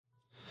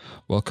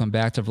Welcome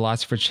back to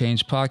Velocity for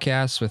Change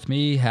podcast with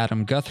me,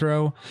 Adam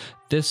Guthrow.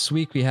 This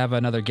week we have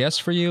another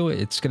guest for you.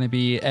 It's going to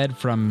be Ed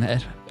from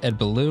Ed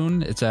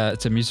Balloon. It's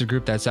a music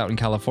group that's out in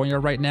California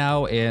right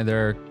now, and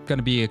they're going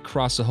to be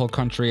across the whole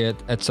country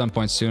at some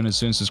point soon as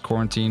this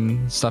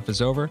quarantine stuff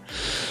is over.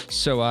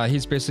 So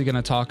he's basically going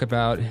to talk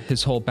about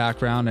his whole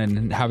background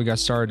and how he got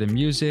started in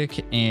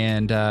music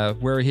and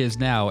where he is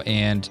now.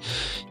 And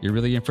you're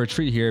really in for a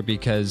treat here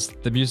because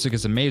the music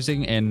is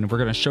amazing, and we're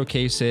going to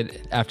showcase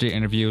it after the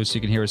interview so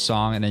you can hear his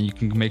song, and then you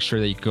can make sure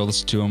that you can go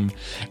listen to him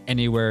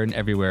anywhere and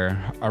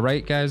everywhere. All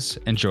right, guys,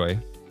 enjoy.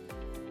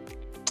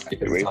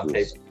 It's on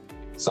tape.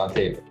 It's on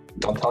tape.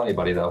 Don't tell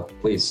anybody though,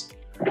 please.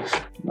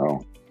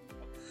 No,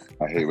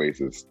 I hate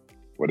racists.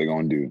 What are they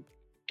gonna do?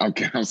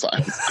 Okay, I'm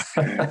sorry.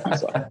 I'm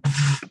sorry.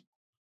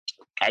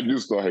 I do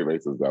still hate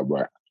racists though,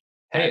 but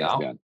hey,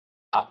 I'm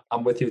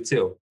with you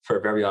too for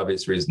very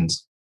obvious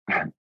reasons.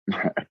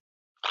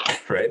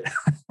 Right?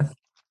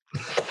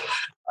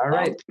 All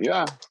right.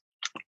 Yeah.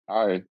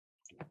 All right.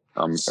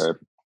 I'm Ed.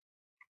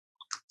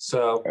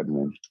 So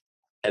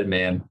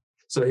Edman.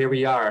 So here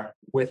we are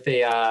with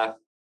Ed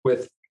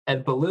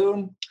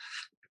Balloon.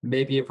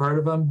 Maybe you've heard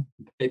of him.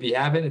 Maybe you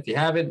haven't. If you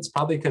haven't, it's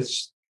probably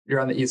because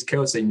you're on the East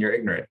Coast and you're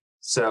ignorant.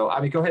 So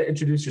go ahead and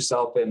introduce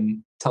yourself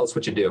and tell us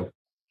what you do.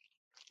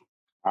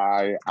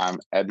 Hi, I'm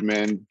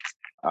Edmund,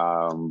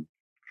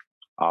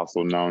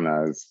 also known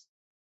as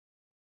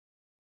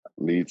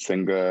lead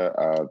singer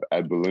of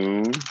Ed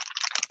Balloon.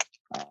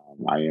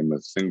 I am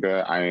a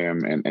singer. I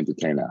am an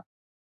entertainer.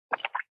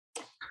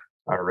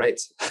 All right.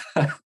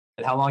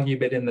 And how long have you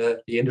been in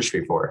the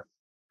industry for?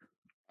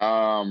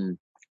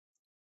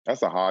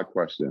 That's a hard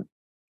question.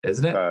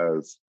 Isn't it?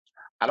 Because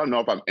I don't know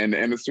if I'm in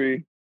the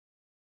industry.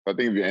 I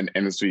think if you're in the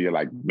industry, you're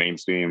like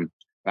mainstream.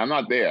 And I'm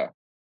not there.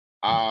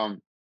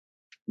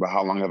 But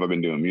how long have I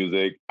been doing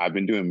music? I've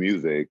been doing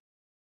music.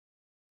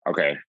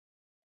 Okay.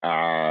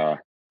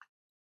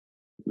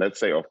 Let's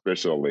say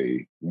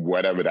officially,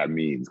 whatever that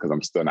means, because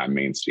I'm still not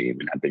mainstream.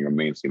 And I think a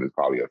mainstream is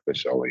probably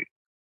officially.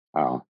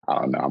 I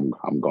don't know.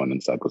 I'm going in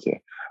circles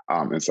here.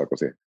 It's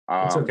okay.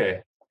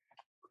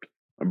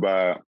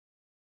 But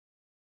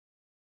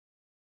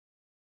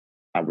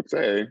I would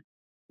say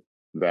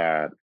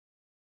that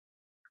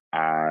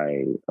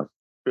I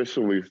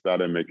officially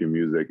started making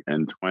music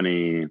in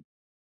putting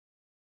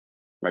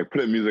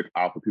music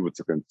out for people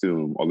to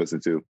consume or listen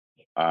to,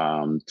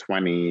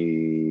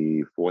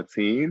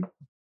 2014.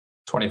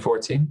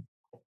 2014?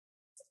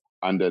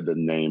 Under the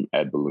name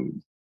Ed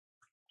Balloon.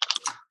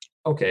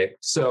 Okay,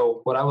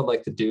 so what I would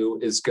like to do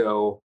is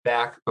go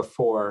back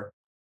before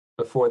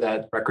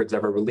that record's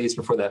ever released,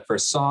 before that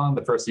first song,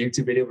 the first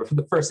YouTube video, before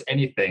the first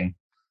anything.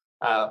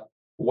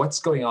 What's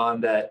going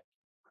on that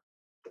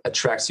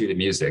attracts you to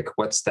music?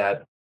 What's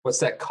that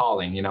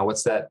calling? You know,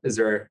 what's that? Is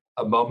there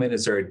a moment?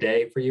 Is there a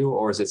day for you,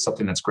 or is it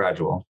something that's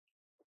gradual?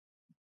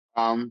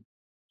 For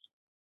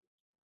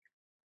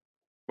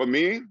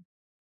me,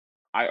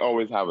 I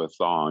always have a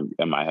song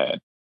in my head,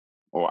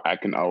 or I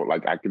can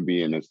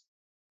be in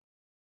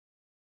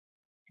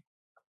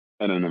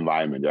an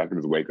environment that I can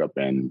just wake up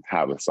and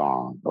have a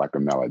song, like a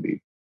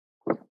melody.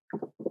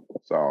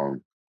 So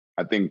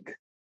I think,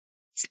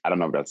 I don't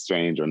know if that's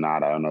strange or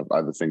not. I don't know if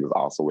other singers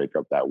also wake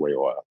up that way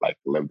or like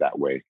live that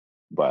way.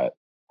 But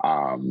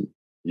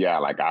yeah,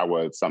 like I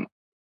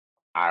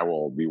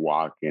will be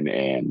walking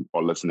in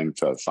or listening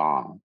to a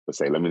song.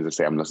 Let me just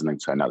say I'm listening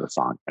to another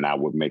song, and I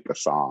would make a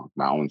song,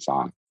 my own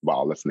song,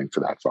 while listening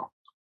to that song.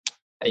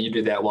 And you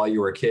did that while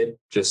you were a kid,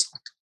 just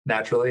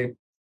naturally?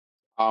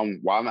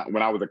 When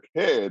I was a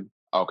kid,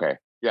 okay.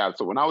 Yeah,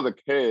 so when I was a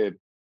kid,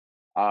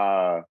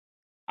 I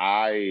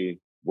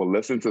would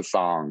listen to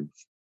songs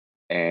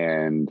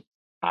and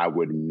I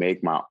would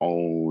make my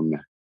own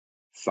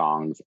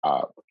songs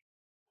up.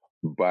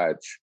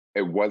 But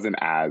it wasn't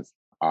as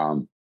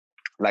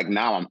like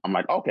now I'm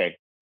like, okay,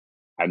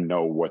 I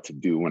know what to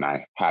do when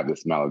I have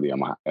this melody in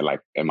my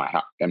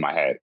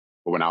head.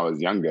 But when I was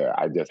younger,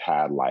 I just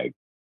had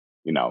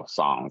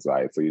songs,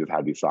 right? So you just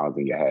have these songs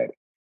in your head.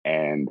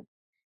 And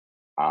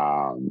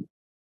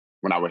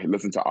when I would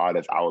listen to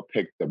artists, I would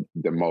pick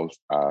the most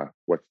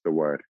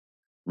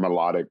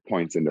melodic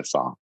points in the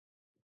song,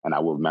 and I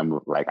would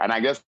remember and I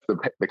guess the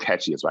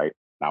catchiest, right?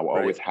 And I would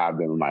always have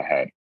them in my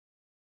head.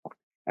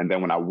 And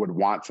then when I would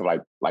want to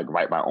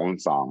write my own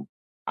song,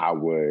 I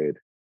would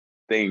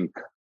think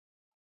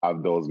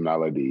of those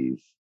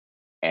melodies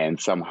and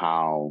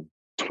somehow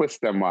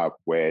twist them up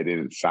where it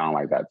didn't sound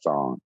like that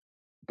song,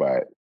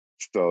 but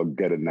still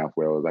good enough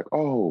where it was like,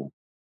 oh,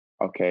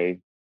 okay,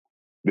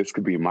 this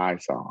could be my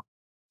song.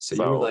 So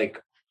you were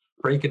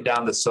breaking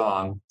down the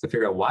song to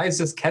figure out why is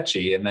this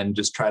catchy, and then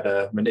just try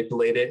to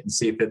manipulate it and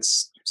see if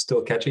it's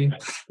still catchy.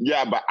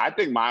 Yeah, but I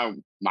think my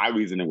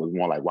reasoning was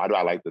more like, why do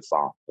I like this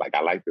song? Like,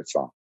 I like this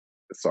song,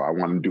 so I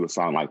want to do a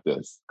song like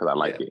this because I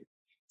like it.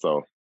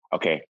 So,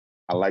 okay,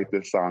 I like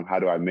this song. How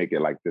do I make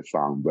it like this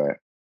song, but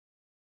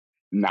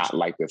not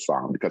like this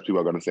song? Because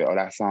people are going to say, oh,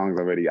 that song's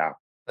already out.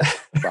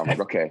 So I'm like,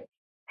 okay,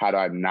 how do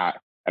I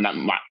not? And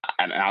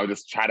I would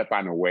just try to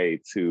find a way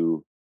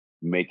to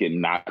make it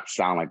not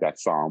sound like that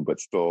song, but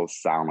still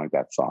sound like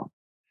that song.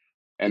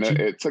 And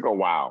it took a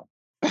while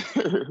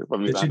for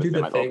me to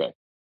understand, like, okay.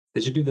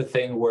 Did you do the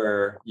thing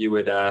where you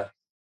would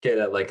get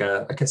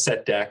a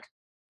cassette deck,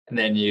 and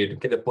then you'd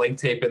get a blank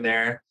tape in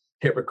there,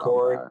 hit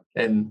record,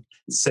 and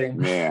sing?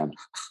 Man.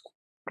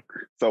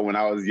 So when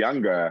I was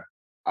younger,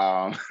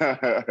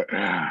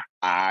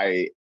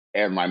 I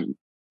and my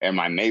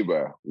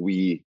neighbor,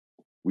 we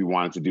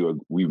wanted to do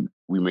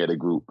we made a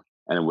group,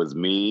 and it was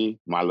me,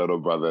 my little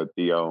brother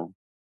Theo,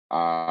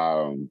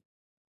 and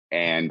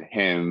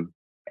him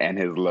and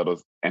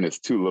his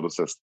two little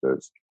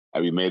sisters,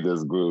 and we made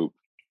this group.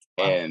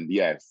 Wow. And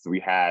yes, he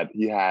had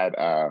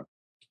a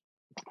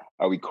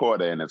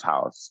recorder in his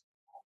house,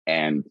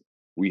 and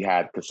we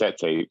had cassette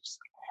tapes,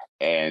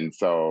 and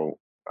so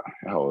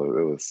it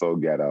was so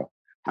ghetto.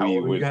 How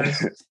old were you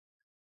guys?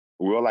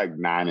 We were like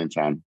 9 and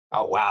 10.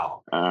 Oh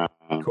wow!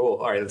 Cool.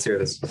 All right, let's hear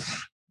this.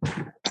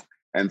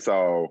 And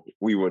so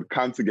we would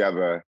come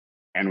together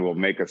and we'll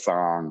make a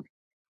song,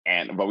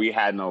 but we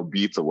had no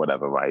beats or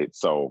whatever, right?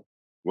 So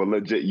we're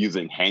legit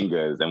using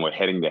hangers, and we're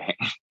hitting the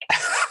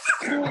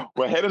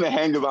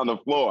hangers on the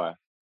floor,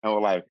 and we're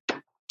like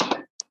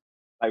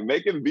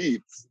making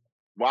beats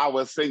while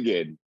we're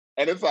singing,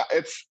 and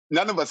it's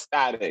none of us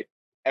static,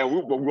 and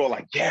we're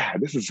like, yeah,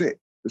 this is it.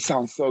 It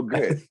sounds so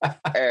good.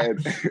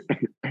 and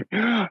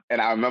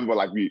I remember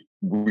like we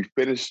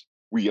finished,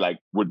 we like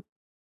would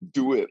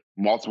do it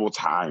multiple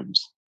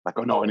times. Like,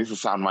 oh no, it needs to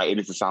sound right. It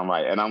needs to sound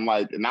right. And I'm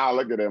like, now I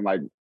look at him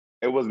like,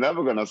 it was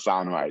never gonna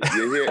sound right.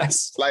 You hear like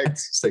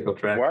single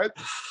track. What?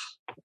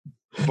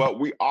 But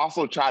we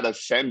also try to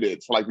send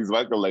it to like these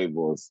record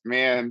labels,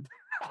 man.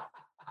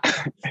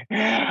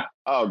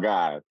 Oh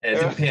God. And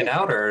it didn't pan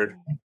out or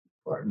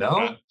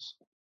no?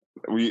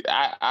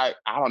 I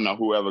don't know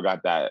whoever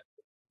got that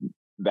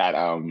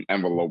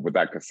envelope with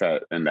that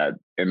cassette and I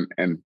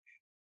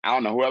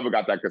don't know whoever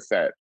got that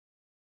cassette.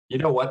 You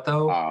know what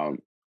though?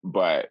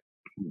 But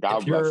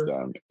God bless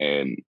them,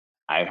 and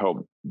I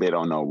hope they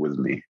don't know it was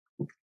me.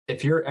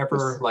 If you're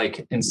ever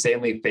like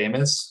insanely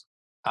famous,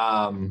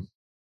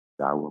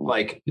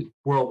 like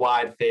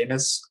worldwide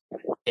famous,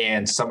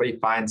 and somebody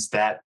finds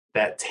that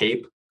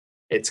tape,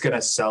 it's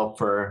gonna sell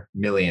for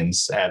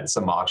millions at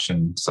some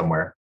auction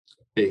somewhere.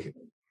 I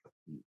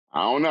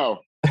don't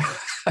know.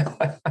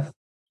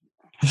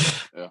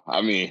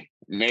 I mean,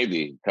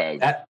 maybe because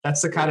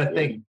that's the kind of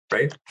thing,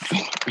 right?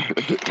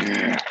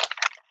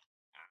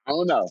 I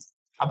don't know.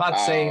 I'm not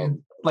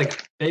saying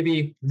like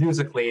maybe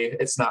musically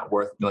it's not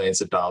worth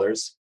millions of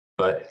dollars,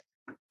 but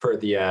for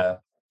the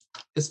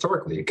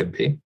historically it could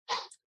be.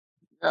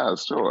 Yeah,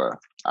 sure.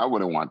 I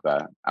wouldn't want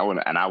that. I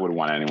wouldn't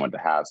want anyone to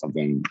have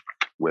something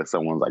where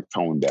someone's like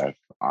tone deaf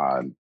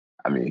on.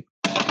 I mean,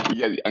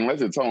 yeah, unless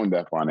you're tone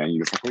deaf on it, and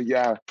you're like, well,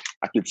 yeah,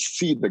 I could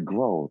see the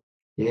growth.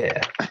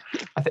 Yeah,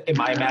 I think in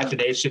my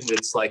imagination,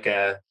 it's like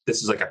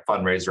this is like a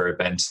fundraiser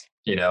event,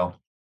 you know,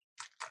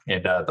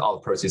 and all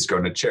the proceeds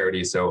go to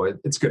charity, so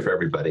it's good for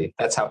everybody.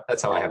 That's how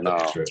I have to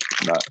picture it.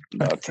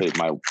 That tape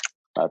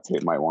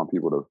might want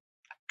people to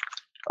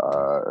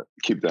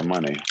keep their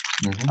money.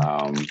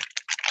 Mm-hmm.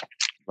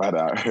 But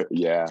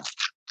yeah,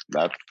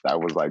 that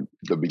was like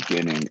the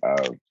beginning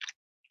of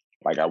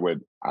like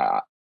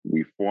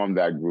we formed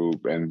that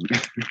group and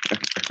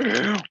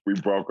we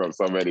broke up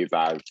so many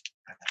times.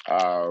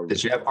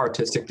 Did you have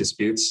artistic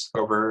disputes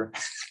over?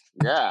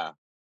 Yeah,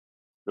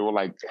 they were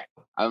like,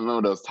 I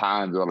remember those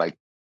times. They were like,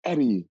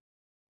 Eddie.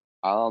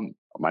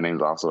 My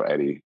name's also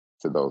Eddie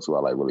to those who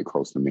are like really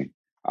close to me.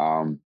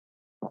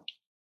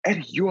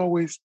 Eddie, you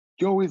always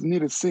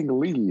need to sing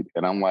lead,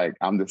 and I'm like,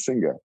 I'm the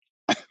singer.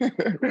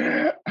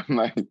 I'm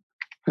like,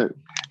 and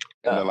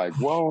they're like,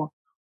 well,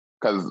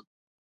 because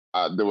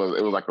it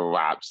was like a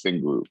rap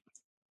sing group,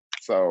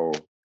 so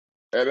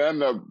it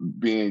ended up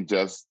being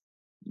just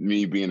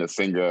me being a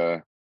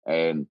singer,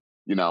 and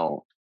you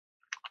know,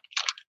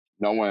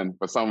 no one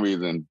for some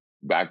reason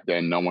back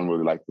then, no one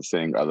really liked to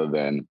sing other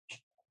than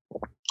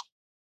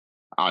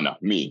I don't know,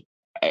 me,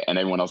 and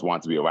everyone else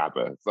wanted to be a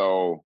rapper.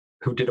 So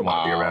who didn't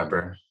want to be a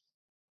rapper?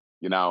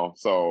 You know,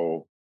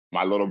 so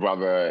my little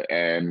brother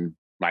and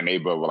my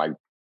neighbor were like,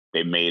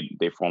 they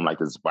formed like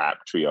this rap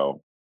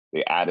trio.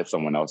 They added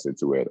someone else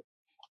into it.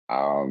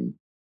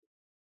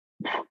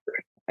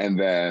 And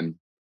then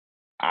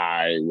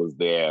I was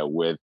there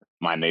with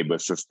my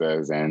neighbor's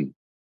sisters and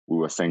we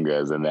were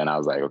singers. And then I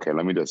was like, okay,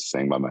 let me just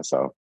sing by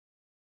myself.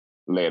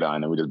 Later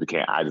on,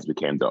 and I just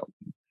became dope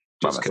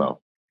by myself.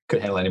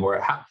 Couldn't handle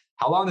anymore.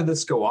 How long did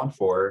this go on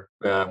for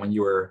when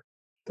you were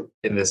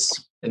in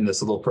this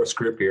little first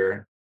group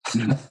here?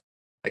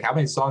 Like, how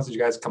many songs did you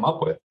guys come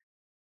up with?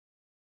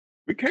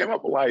 We came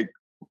up with like,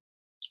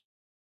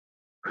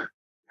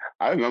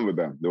 I remember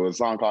them. There was a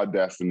song called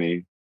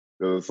Destiny.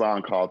 There was a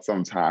song called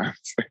Sometimes.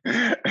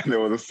 And there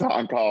was a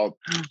song called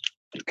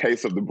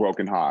Case of the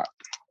Broken Heart.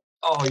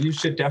 Oh, you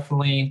should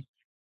definitely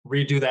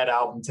redo that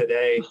album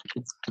today.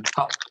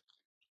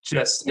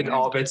 Just in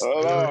all of its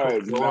glory.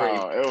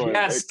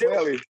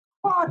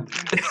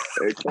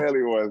 It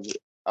clearly was.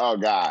 Oh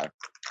God.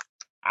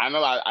 I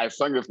know I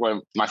sung this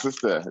for my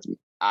sister.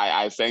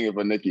 I sang it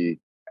for Nikki,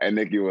 and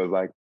Nikki was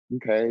like,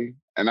 okay.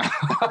 And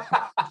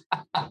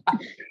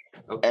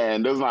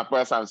and this was my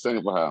first time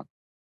singing for her.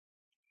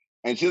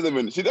 And she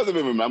doesn't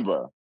even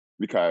remember,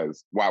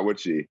 because why would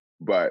she?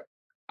 But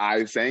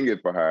I sang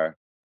it for her,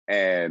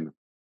 and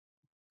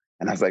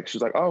I was like, she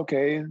was like, oh,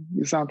 okay,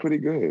 you sound pretty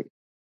good.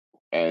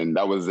 And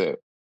that was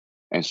it.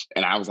 And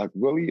I was like,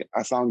 really?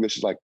 I sound good?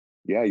 She's like,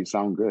 yeah, you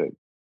sound good.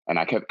 And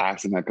I kept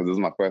asking her because this was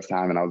my first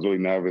time and I was really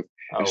nervous.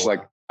 And she's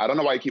like, I don't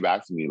know why you keep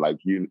asking me. Like,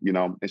 you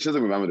know, and she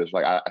doesn't remember this.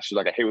 Like, she's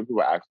like, I hate when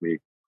people ask me,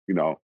 you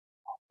know,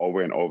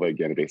 over and over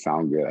again if they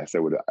sound good. I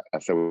said what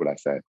I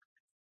said.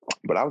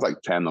 But I was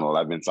like 10 and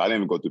 11, so I didn't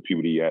even go through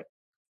puberty yet.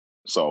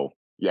 So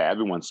yeah,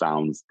 everyone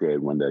sounds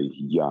good when they're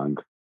young,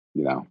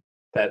 you know.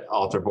 That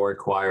altar boy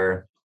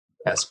choir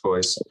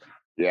voice.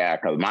 Yeah,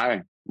 because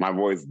my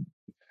voice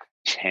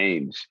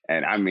changed.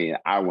 And I mean,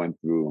 I went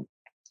through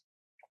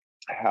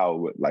hell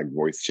with like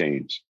voice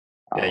change.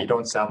 Yeah, you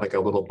don't sound like a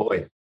little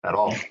boy at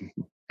all.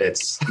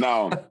 It's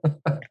no.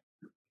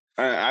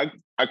 I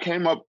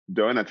came up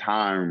during a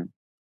time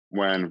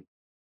when,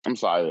 I'm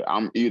sorry,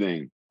 I'm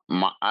eating.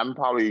 I'm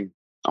probably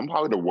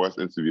the worst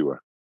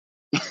interviewer.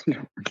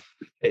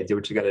 Hey, do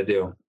what you got to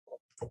do.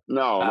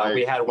 No, like,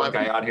 we had one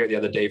guy on here the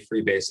other day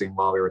freebasing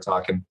while we were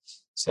talking.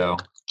 So,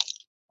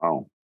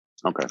 oh,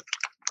 okay.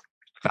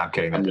 No, I'm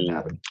kidding. That didn't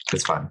happen.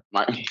 It's fine.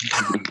 I was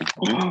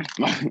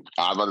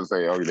about to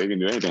say, oh, they can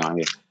do anything on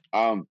here.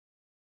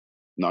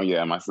 No,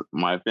 yeah,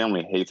 my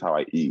family hates how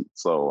I eat,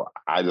 so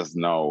I just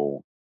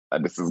know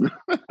that this is.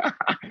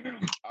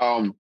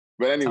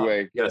 But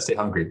anyway, you gotta stay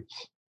hungry.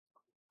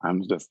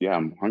 I'm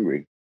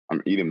hungry.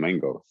 I'm eating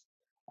mangoes.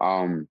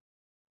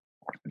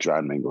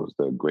 Dried mangoes,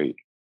 they're great.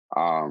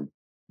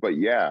 But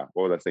yeah,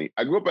 what was I saying?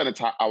 I grew up at a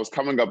time. I was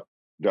coming up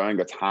during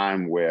a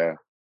time where,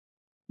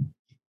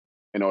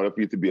 in order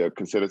for you to be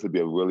considered to be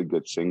a really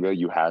good singer,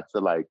 you had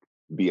to like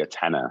be a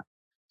tenor.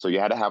 So you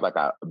had to have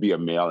be a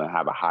male and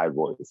have a high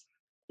voice.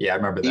 Yeah, I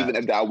remember that. Even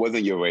if that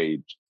wasn't your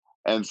age.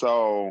 And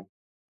so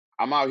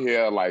I'm out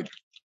here like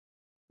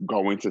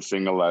going to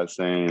singer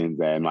lessons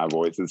and my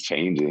voice is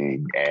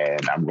changing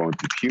and I'm going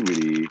through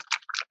puberty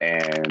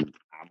and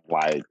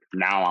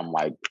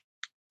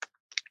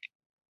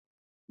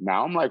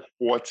I'm like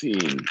 14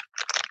 and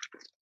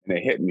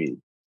it hit me.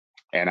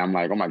 And I'm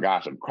like, oh my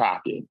gosh, I'm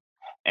cracking.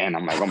 And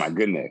I'm like, oh my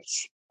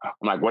goodness. I'm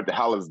like, what the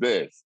hell is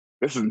this?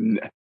 This is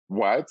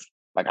what?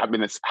 Like, I've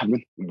been,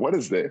 what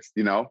is this?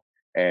 You know?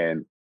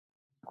 And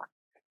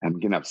I'm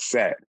getting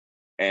upset.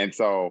 And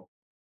so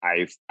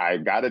I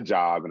got a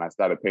job and I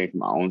started paying for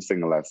my own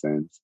singing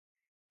lessons.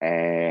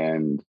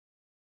 And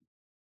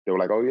they were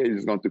like, oh yeah, you're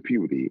just going through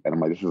puberty. And I'm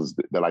like,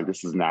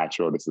 this is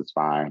natural. This is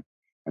fine.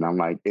 And I'm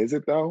like, is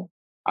it though?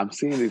 I'm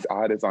seeing these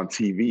artists on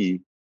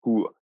TV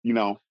who, you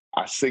know,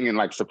 are singing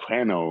like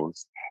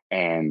sopranos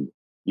and,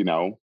 you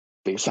know,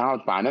 they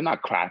sound fine. They're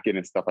not cracking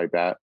and stuff like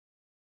that.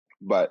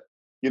 But,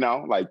 you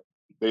know, like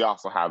they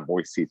also have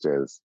voice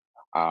teachers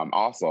they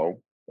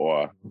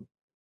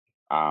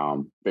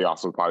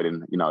also probably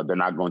didn't, you know, they're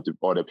not going to,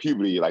 or the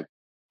puberty, like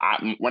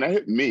when it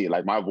hit me,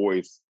 like my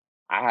voice,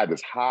 I had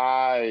this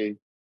high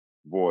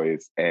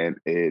voice and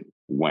it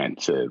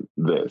went to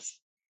this.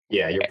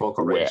 Yeah, your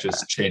vocal range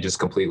just changes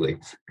completely.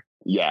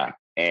 Yeah.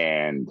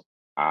 And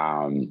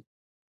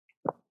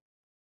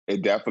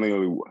it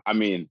definitely, I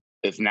mean,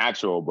 it's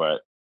natural,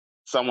 but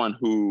someone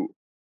who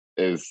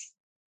is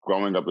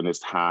growing up in this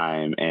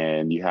time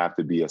and you have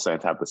to be a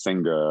certain type of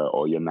singer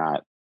or you're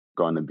not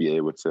going to be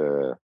able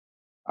to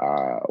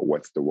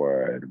what's the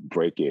word?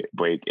 Break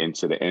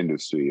into the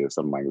industry or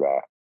something like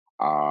that.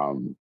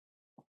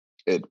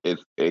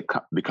 It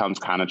becomes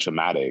kind of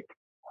traumatic.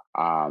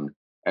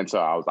 And so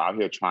I was out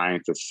here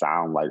trying to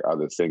sound like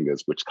other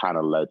singers, which kind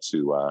of led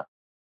to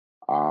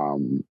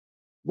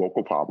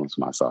vocal problems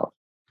for myself.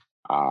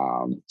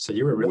 So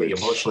you were really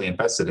emotionally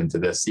invested into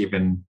this,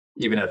 even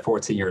at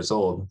 14 years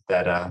old,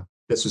 that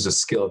this was a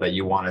skill that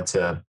you wanted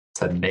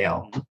to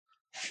nail.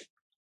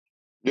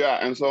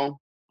 Yeah, and so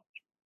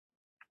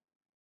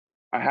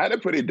I had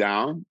it pretty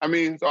down. I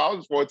mean, so I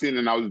was 14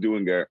 and I was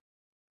doing it.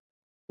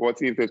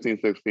 14, 15,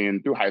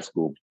 16, through high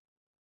school.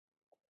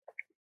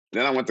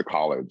 Then I went to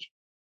college.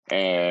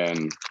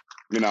 And,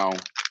 you know,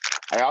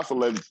 I also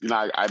lived, you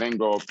know, I didn't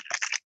go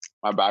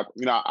my back,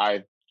 you know, how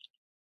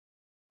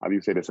do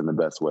you say this in the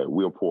best way?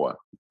 We were poor.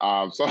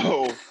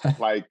 So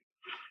like,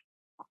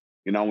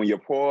 you know, when you're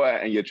poor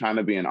and you're trying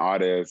to be an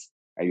artist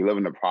and you live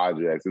in the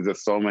projects, there's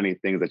just so many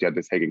things that you have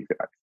to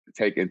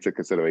take into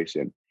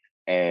consideration.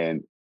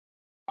 And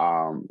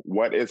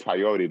what is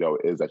priority though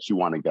is that you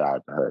want to get out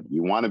of the hood.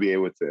 You want to be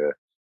able to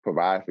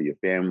provide for your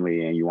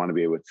family and you want to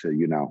be able to,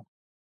 you know,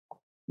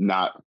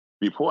 not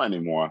be poor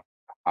anymore.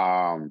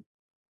 And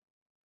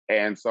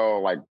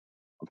so like,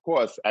 of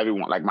course,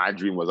 everyone, like my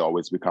dream was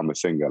always become a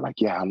singer. Like,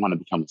 yeah, I want to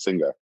become a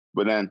singer.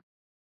 But then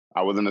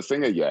I wasn't a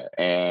singer yet.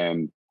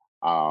 And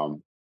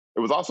it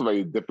was also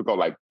very difficult.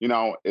 Like, you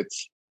know,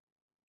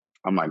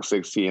 I'm like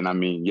 16. I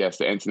mean, yes,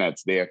 the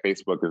internet's there.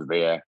 Facebook is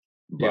there.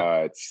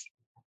 But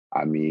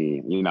I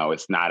mean, you know,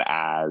 it's not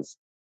as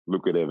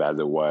lucrative as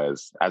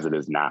it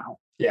is now.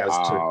 Yeah, it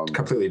was a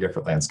completely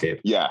different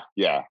landscape. Yeah.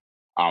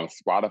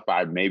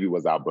 Spotify maybe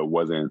was out, but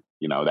wasn't,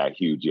 that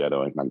huge yet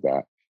or anything like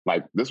that.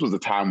 Like, this was a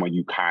time when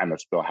you kind of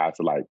still had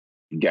to like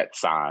get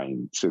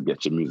signed to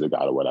get your music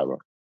out or whatever.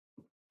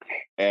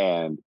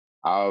 And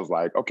I was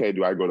like, okay,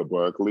 do I go to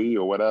Berkeley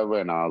or whatever?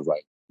 And I was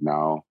like,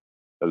 no,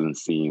 doesn't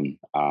seem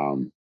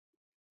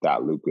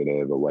that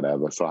lucrative or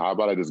whatever. So how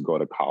about I just go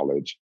to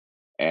college?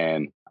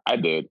 And I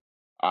did.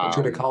 What did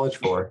you go to college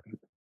for?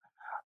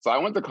 So I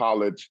went to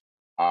college.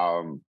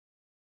 So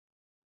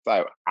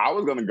I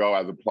was going to go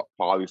as a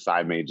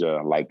poli-sci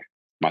major, like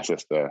my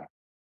sister,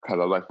 because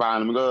I was like, fine,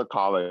 let me go to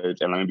college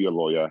and let me be a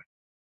lawyer.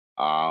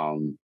 But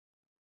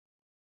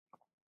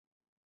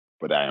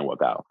that didn't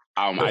work out.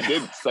 I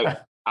did study.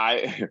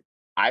 I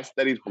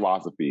studied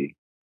philosophy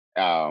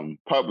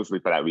purposely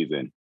for that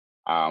reason.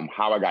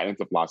 How I got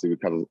into philosophy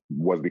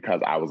was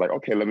because I was like,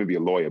 okay, let me be a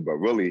lawyer. But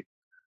really,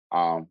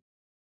 or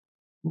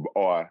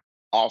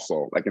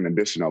also, like, and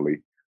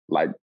additionally,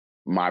 like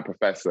my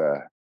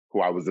professor,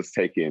 who I was just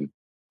taking,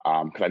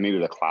 because I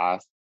needed a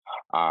class.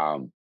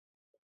 Let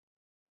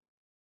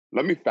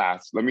me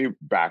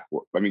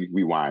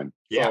rewind.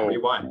 Yeah, so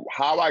rewind.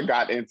 How I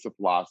got into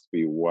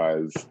philosophy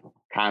was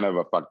kind of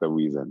a fucked up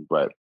reason,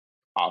 but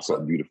also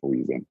a beautiful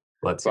reason.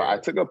 So I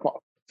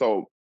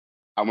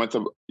went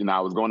to, it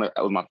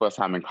was my first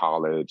time in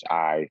college.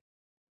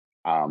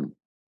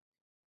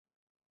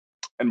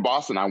 In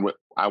Boston,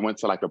 I went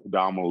to like a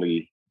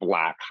predominantly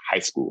Black high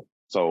school.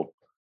 So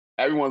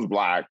everyone's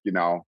Black,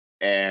 and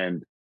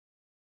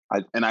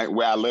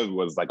where I lived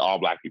was like all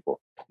Black people.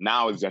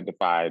 Now it's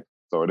gentrified,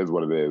 so it is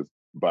what it is.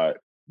 But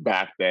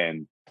back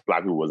then,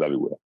 Black people was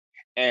everywhere.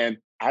 And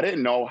I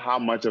didn't know how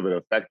much of an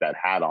effect that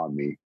had on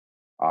me,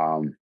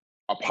 a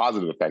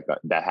positive effect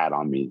that had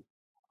on me,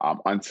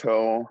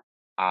 until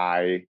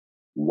I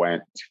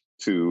went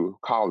to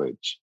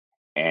college.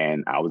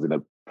 And I was in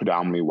a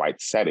predominantly white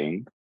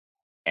setting.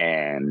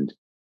 And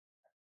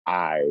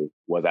I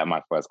was at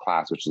my first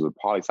class, which was a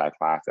poli-sci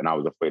class, and I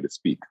was afraid to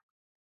speak.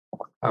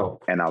 Oh.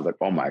 And I was like,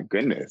 oh my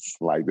goodness,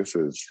 like this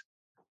is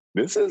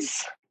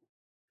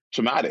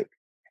traumatic.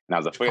 And I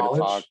was afraid to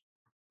talk.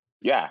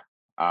 Yeah.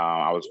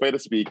 I was afraid to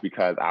speak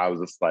because I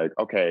was just like,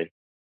 okay,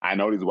 I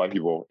know these white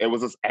people. It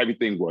was just,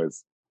 everything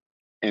was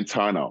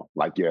internal.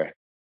 Like you're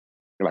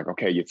like,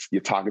 okay,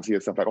 you're talking to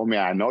yourself like, oh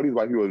man, I know these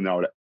white people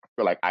know that I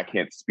feel like I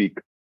can't speak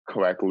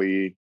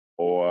correctly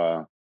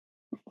or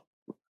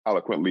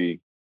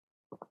eloquently,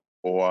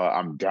 or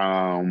I'm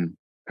dumb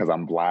because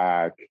I'm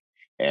Black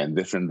and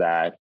this and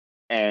that.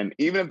 And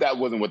even if that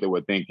wasn't what they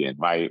were thinking,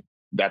 right?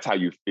 That's how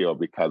you feel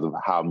because of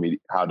how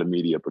the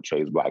media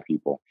portrays Black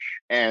people.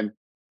 And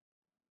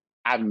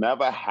I've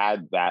never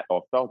had that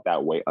or felt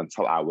that way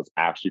until I was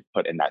actually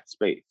put in that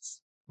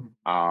space.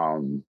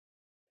 So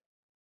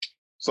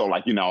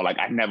like,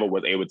 I never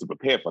was able to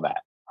prepare for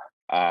that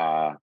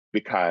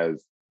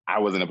because I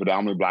was in a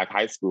predominantly Black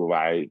high school,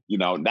 right?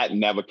 That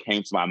never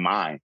came to my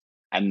mind.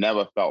 I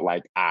never felt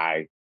like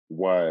I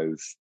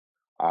was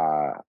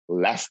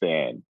less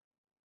than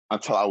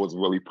until I was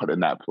really put in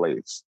that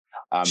place.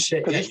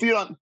 Because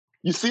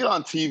you see it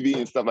on TV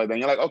and stuff like that.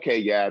 And you're like, okay,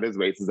 yeah, there's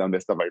racism,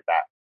 there's stuff like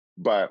that.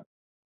 But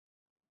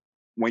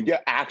when you're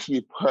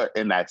actually put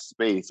in that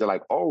space, you're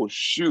like, oh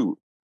shoot.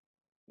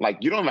 Like,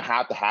 you don't even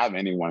have to have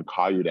anyone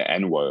call you the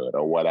N-word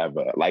or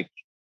whatever. Like,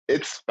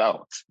 it's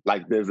felt.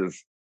 Like there's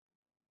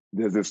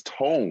this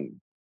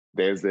tone.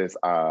 There's this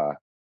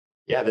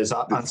there's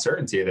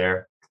uncertainty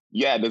there.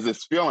 Yeah, there's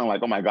this feeling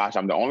like, oh my gosh,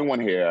 I'm the only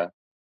one here.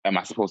 Am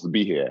I supposed to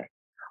be here?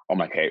 Oh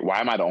my God, why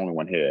am I the only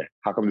one here?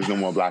 How come there's no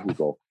more Black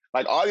people?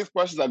 Like, all these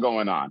questions are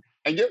going on.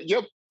 And I get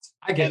you.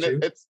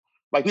 It's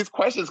like these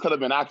questions could have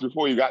been asked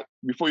before you got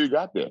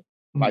there.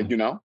 Like,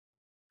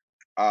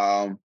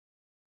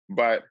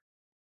 but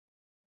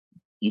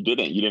you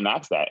didn't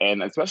ask that.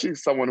 And especially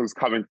someone who's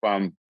coming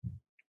from,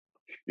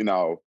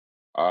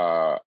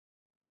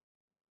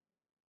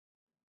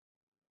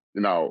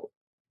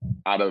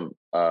 out of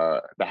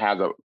that has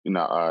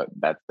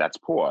that's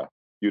poor,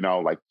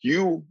 like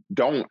you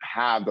don't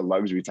have the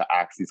luxury to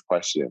ask these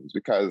questions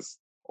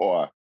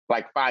or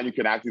like, fine, you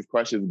can ask these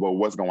questions, but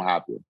what's going to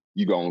happen?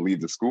 You going to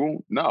leave the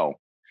school? No.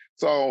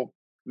 So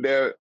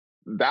that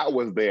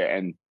was there.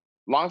 And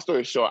long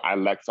story short, I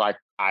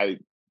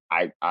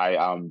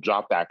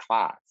dropped that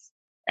class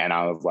and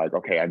I was like,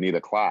 okay, I need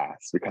a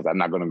class because I'm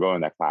not going to go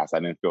in that class. I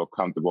didn't feel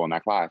comfortable in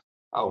that class.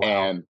 Oh, wow.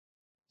 And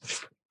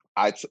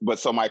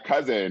so my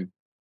cousin,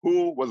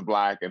 who was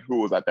Black and who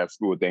was at that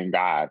school, thank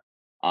God,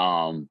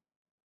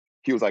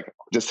 he was like,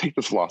 just take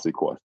this philosophy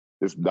course.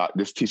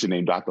 This teacher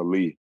named Dr.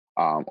 Lee,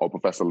 or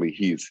Professor Lee,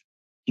 he's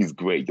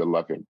great, you'll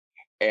love him.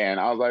 And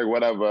I was like,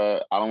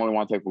 whatever, I don't really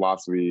want to take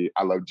philosophy.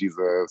 I love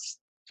Jesus,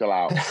 chill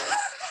out.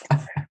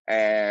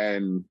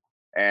 and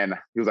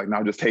he was like,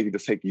 no, just take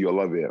it, you'll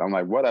love it. I'm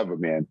like, whatever,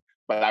 man.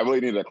 But I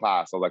really needed a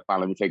class. So I was like,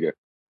 fine, let me take it.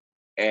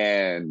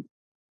 And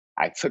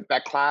I took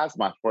that class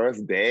my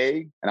first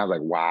day and I was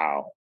like,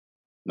 wow,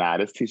 nah,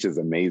 this teacher's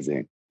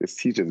amazing. This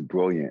teacher's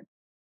brilliant.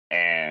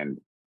 And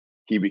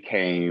he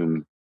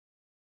became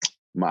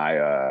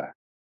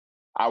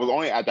I was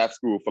only at that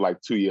school for like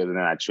 2 years, and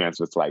then I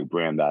transferred to like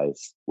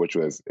Brandeis, which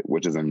is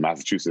in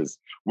Massachusetts,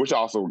 which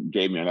also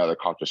gave me another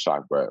culture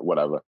shock, but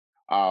whatever.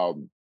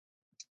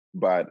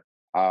 But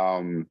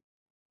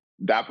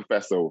that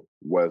professor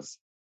was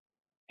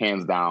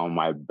hands down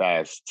my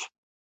best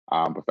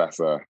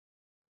professor.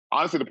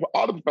 Honestly,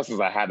 all the professors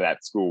I had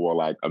at school were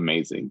like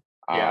amazing.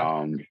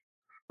 Yeah.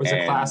 Was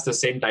the class the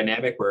same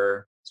dynamic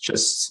where it's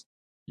just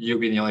you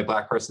being the only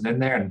Black person in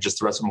there and just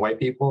the rest of them white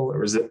people, or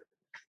was it?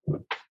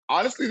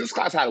 Honestly, this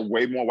class had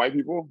way more white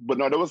people, but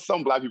no, there was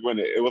some Black people in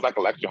it. It was like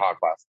a lecture hall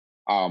class.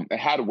 It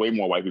had way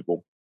more white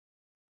people,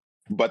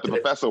 but the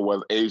professor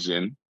was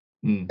Asian,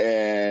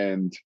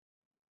 and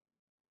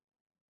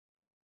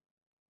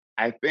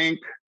I think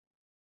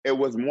it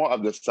was more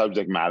of the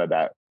subject matter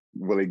that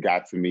really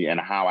got to me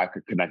and how I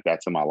could connect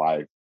that to my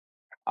life,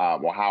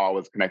 or how I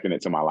was connecting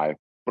it to my life.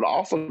 But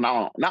also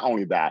not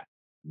only that,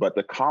 but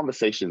the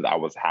conversations I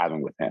was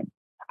having with him.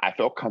 I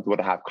felt comfortable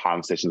to have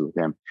conversations with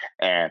him.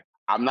 And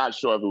I'm not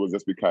sure if it was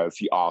just because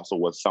he also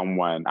was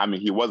someone, I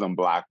mean, he wasn't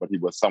Black, but he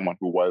was someone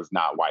who was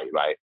not white,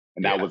 right?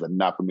 And that was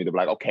enough for me to be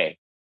like, okay,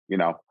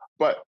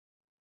 But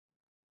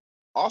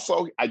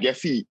also, I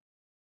guess he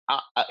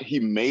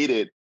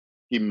made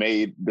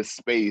the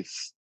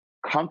space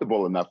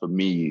comfortable enough for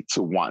me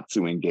to want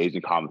to engage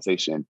in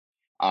conversation,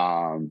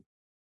 and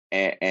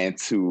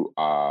to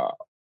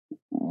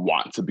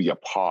want to be a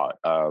part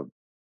of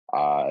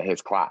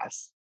his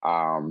class.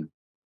 And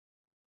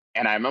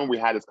I remember we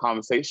had this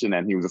conversation,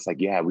 and he was just like,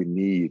 "Yeah, we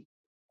need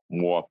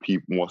more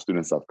people, more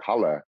students of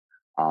color,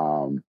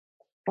 and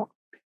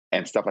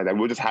stuff like that."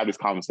 We'll just have these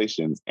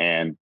conversations,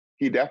 and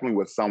he definitely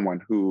was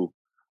someone who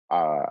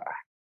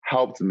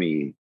helped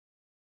me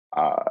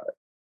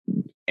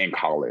in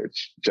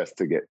college just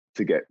to get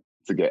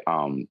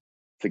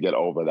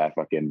over that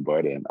fucking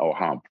burden or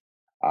hump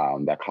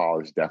that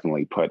college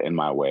definitely put in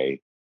my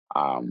way.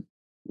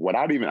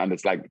 Without even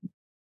understanding,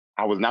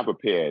 I was not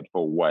prepared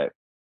for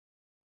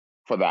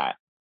that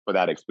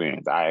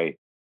experience. I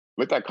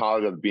looked at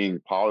college as being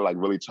probably like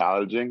really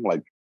challenging.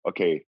 Like,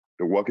 okay,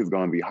 the work is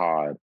going to be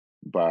hard,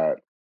 but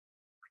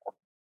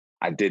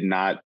I did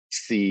not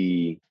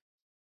see.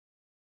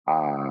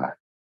 I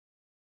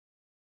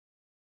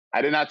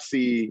did not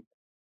see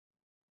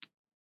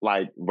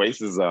like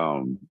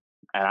racism,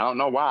 and I don't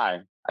know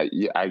why.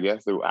 I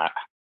guess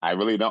I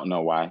really don't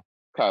know why,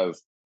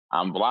 because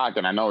I'm Black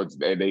and I know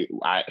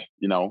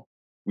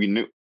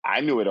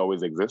I knew it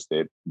always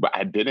existed, but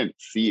I didn't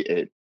see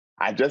it.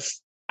 I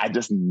just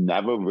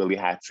never really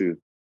had to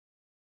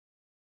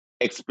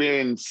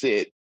experience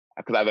it,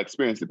 because I've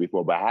experienced it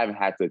before, but I haven't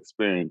had to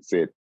experience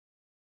it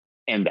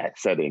in that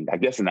setting. I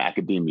guess in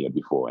academia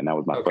before, and that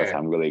was my first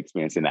time really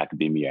experiencing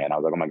academia. And I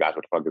was like, oh my gosh,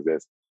 what the fuck is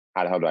this?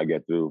 How the hell do I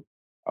get through?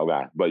 Oh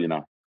God! But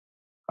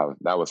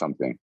that was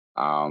something.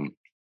 How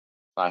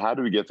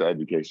do we get to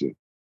education?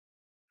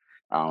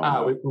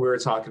 We were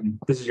talking.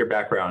 This is your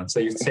background. So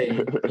you say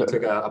you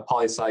took a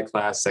poli-sci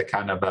class that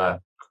kind of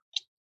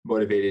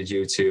motivated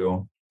you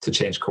to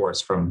change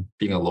course from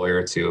being a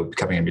lawyer to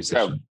becoming a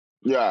musician.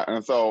 Yeah.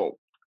 And so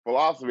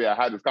philosophy, I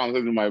had this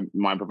conversation with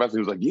my professor. He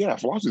was like, "Yeah,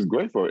 philosophy is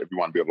great for if you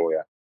want to be a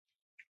lawyer."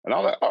 And I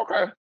was like,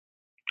 "Okay,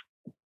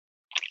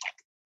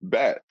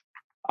 bet.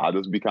 I'll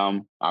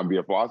be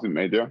a philosophy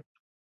major,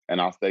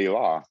 and I'll study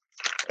law."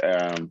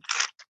 Because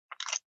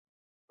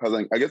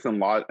I guess in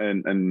law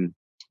and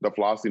the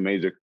philosophy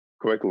major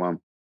curriculum,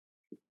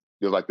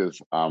 there's like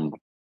this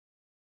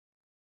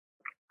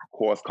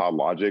course called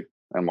Logic,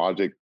 and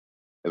Logic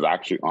is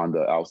actually on the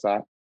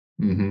LSAT.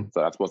 Mm-hmm.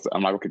 So that's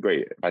I'm like, okay,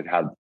 great.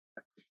 If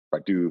I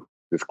do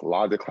this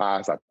Logic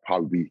class, I'd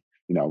probably be,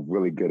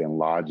 really good in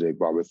Logic,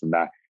 blah, this and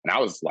that. And I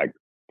was like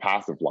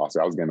passive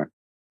philosophy. I was getting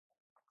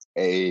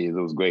A's.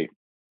 It was great.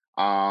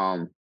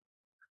 And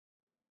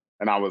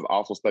I was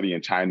also studying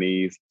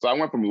Chinese. So I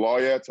went from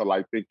lawyer to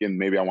like thinking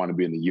maybe I want to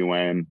be in the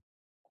UN.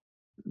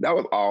 That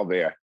was all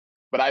there.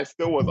 But I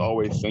still was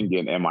always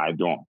singing in my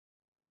dorm.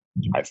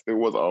 I still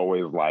was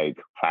always like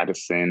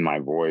practicing my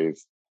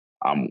voice.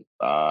 I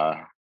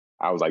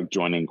was like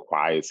joining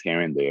choirs here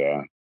and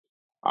there.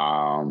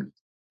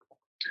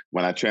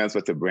 When I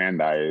transferred to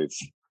Brandeis,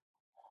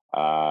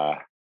 I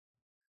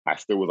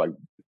still was like,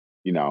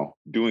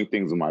 doing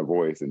things with my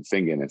voice and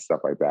singing and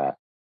stuff like that.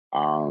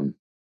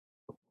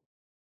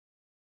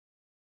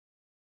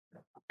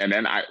 And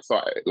then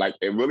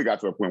it really got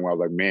to a point where I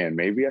was like, man,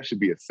 maybe I should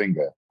be a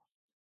singer.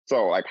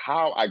 So like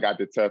how I got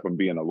deterred from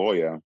being a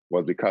lawyer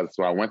was because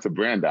I went to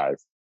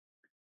Brandeis.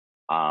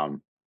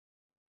 And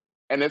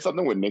there's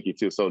something with Nikki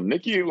too. So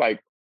Nikki,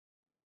 like,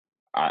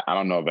 I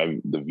don't know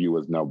if the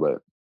viewers know,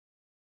 but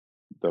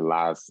the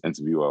last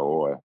interviewer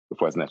or the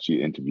person that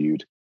she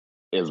interviewed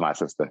is my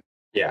sister.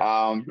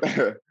 Yeah.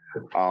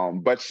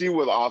 But she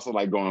was also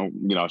like going,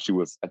 I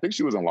think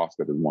she was in law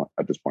school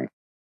at this point.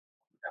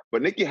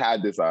 But Nikki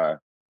had this,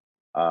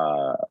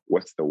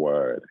 what's the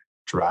word?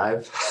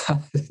 Drive.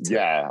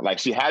 Yeah, like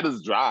she had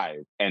this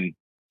drive and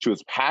she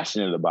was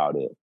passionate about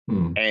it.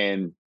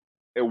 And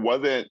it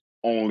wasn't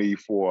only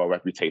for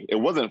reputation. It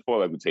wasn't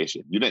for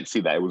reputation. You didn't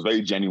see that. It was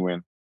very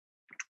genuine.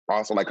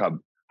 also like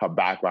her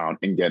background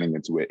in getting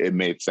into it, it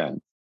made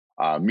sense.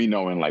 Me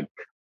knowing like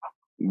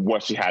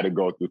what she had to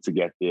go through to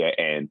get there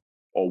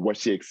or what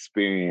she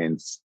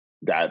experienced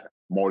that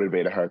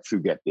motivated her to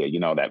get there,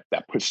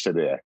 that pushed her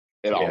there.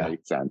 It all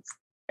made sense.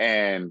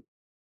 And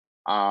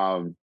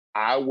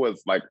I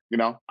was like,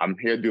 I'm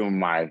here doing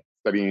my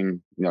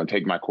studying,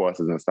 taking my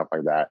courses and stuff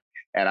like that.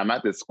 And I'm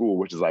at this school,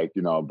 which is like,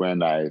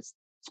 Brandeis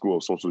School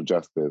of Social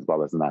Justice, blah,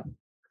 blah, blah.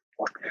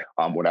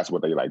 Well, that's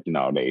what they like,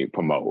 they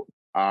promote.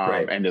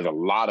 Right. And there's a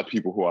lot of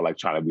people who are like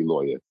trying to be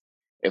lawyers.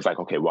 It's like,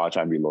 okay, well, I'll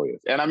try to be lawyers.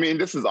 And I mean,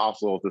 this is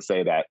also to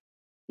say that,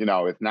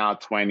 it's now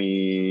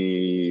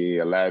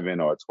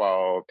 2011 or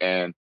 12,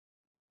 and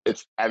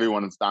it's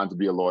everyone's starting to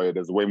be a lawyer.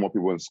 There's way more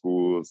people in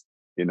schools.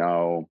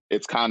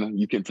 It's kind of,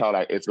 you can tell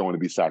that it's going to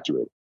be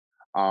saturated.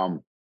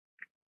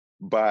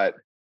 But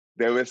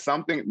there was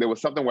something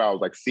where I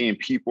was like seeing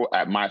people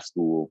at my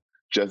school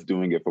just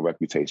doing it for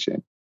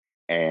reputation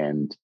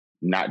and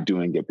not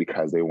doing it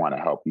because they want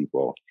to help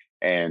people.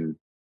 And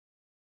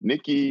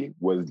Nikki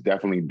was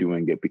definitely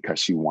doing it because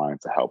she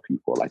wanted to help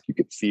people. Like you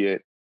could see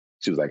it.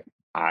 She was like,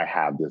 I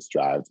have this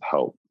drive to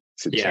help,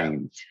 to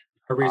change.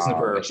 Her reasons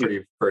were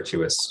pretty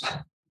virtuous.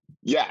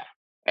 Yeah.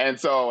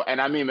 And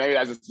I mean, maybe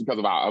that's just because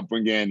of our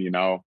upbringing,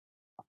 but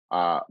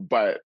I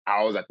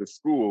was at the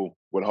school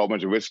with a whole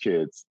bunch of rich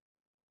kids,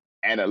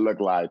 and it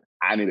looked like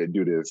I need to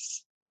do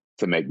this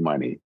to make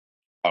money.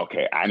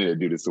 Okay, I need to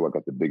do this to work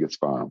at the biggest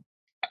firm.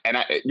 And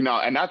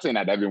and not saying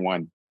that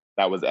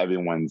that was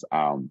everyone's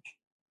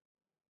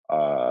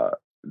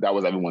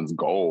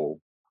goal,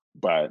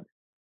 but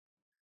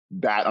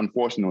that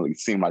unfortunately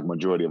seemed like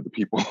majority of the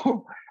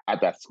people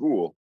at that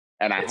school.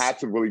 And I had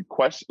to really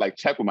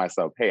check with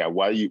myself, hey,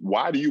 why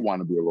do you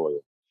want to be a lawyer?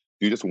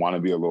 Do you just want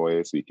to be a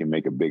lawyer so you can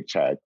make a big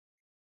check?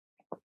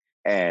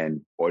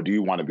 Or do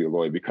you want to be a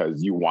lawyer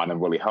because you want to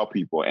really help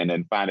people? And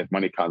then fine, if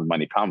money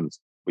comes.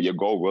 But your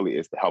goal really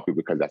is to help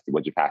people because that's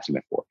what you're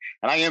passionate for.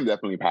 And I am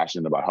definitely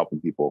passionate about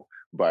helping people,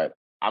 but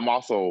I'm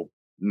also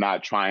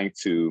not trying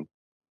to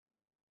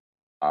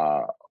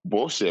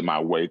bullshit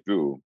my way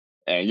through.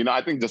 And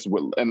I think just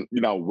with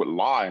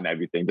law and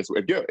everything, just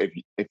if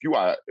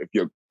your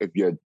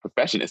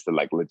profession is to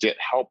like legit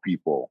help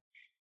people,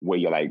 where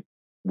you're like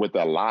with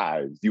their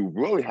lives, you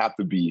really have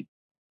to be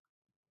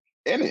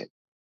in it.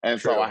 And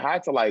True. So I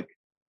had to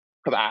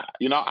because I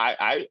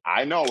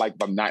know like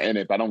if I'm not in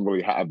it, if I don't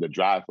really have the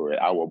drive for it,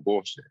 I will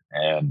bullshit.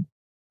 And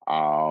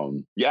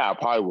I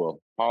probably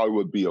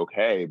would be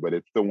okay, but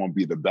it still won't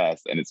be the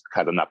best, and it's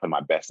because I'm not putting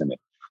my best in it.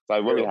 So I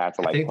really had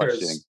to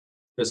question.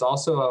 There's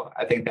also,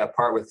 I think that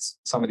part with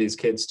some of these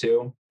kids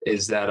too,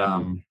 is that,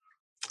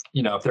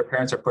 if their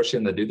parents are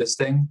pushing them to do this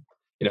thing,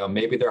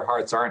 maybe their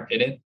hearts aren't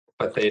in it,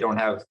 but they don't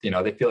have,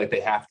 they feel like they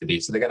have to be.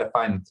 So they got to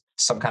find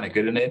some kind of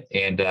good in it.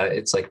 And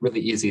it's like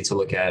really easy to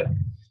look at,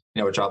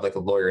 a job like a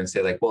lawyer and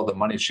say like, well, the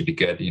money should be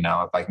good.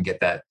 If I get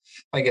that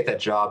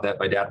job that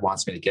my dad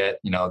wants me to get,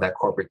 that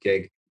corporate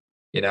gig,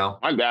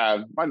 My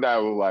dad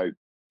was like,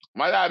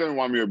 my dad didn't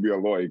want me to be a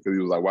lawyer because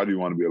he was like, why do you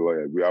want to be a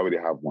lawyer? We already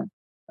have one.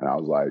 And I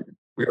was like,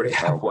 we already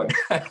have one.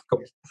 Like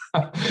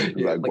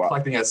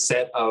collecting a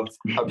set of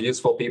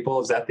useful people.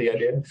 Is that the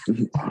idea?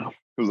 He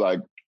was like,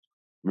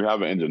 we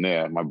have an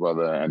engineer, my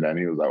brother, and then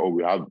he was like, oh,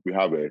 we have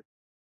a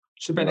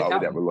should have been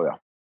a lawyer.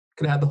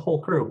 Could have had the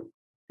whole crew.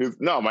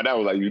 No, my dad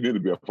was like, you need to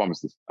be a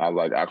pharmacist. I was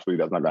like, actually,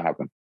 that's not gonna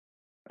happen.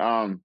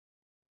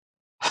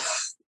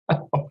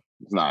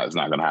 It's not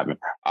gonna happen.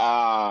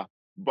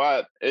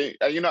 But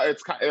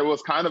it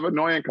was kind of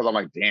annoying because I'm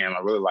like, damn, I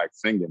really like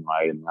singing,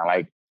 right? And I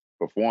like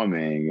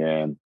performing,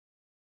 and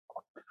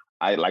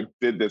I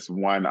did this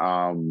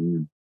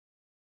one-off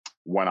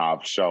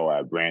show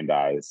at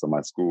Brandeis, so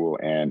my school,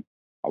 and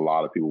a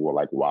lot of people were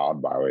like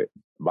wild by it.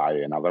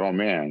 And I was like, oh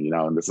man,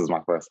 and this is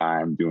my first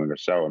time doing a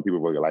show, and people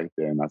really liked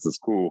it, and that's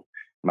just cool.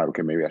 I'm like,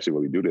 okay, maybe I should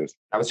really do this.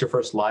 That was your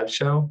first live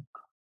show?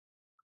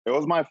 It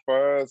was my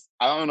first,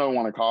 I don't know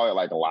want to call it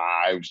like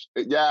live.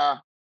 Yeah,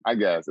 I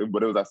guess.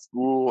 But it was at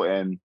school,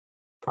 and it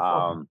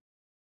was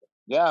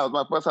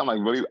my first time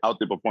like really out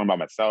there performing by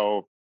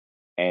myself.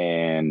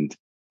 And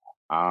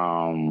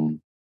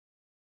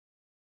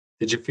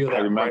did you feel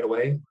that right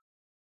away?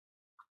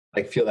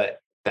 Like feel that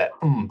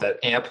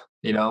amp,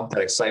 that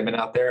excitement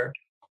out there?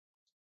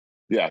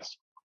 Yes.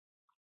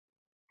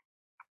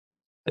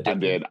 I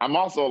did. I'm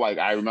also like,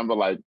 I remember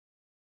like,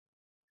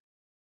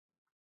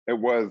 it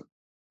was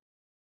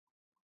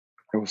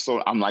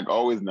so, I'm like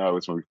always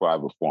nervous before I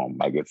perform.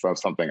 Like it's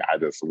something I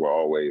just will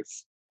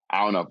always,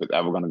 I don't know if it's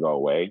ever going to go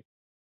away,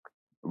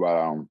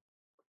 but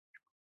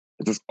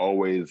it's just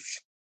always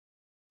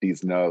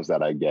these nerves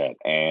that I get.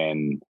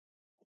 And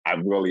I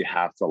really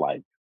have to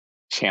like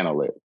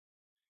channel it.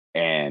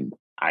 And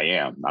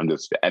I'm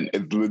just, and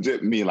it's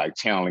legit me like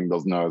channeling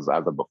those nerves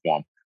as I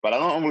perform. But I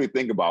don't really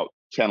think about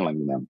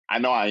channeling them. I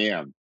know I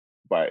am,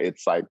 but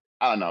it's like,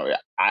 I don't know.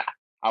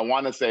 I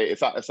want to say, it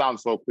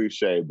sounds so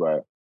cliche,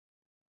 but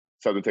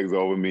something takes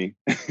over me.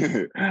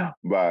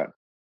 But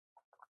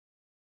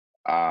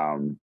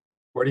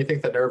where do you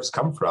think the nerves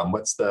come from?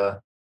 What's the,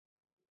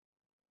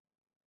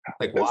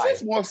 like, why?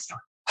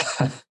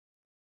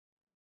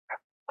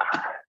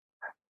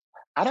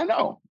 I don't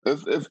know.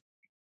 It's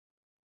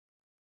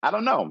I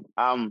don't know.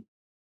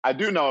 I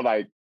do know,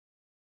 like,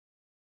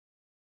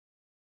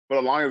 for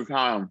the longest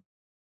time,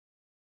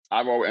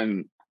 I've always,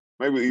 and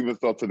maybe even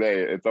still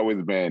today, it's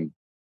always been,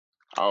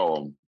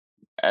 oh,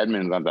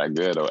 Edmund's not that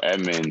good, or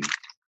Edmund,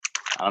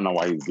 I don't know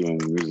why he's doing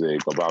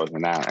music, or blah, blah,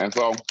 blah. And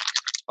so,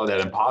 oh, that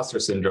imposter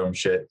syndrome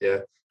shit. Yeah.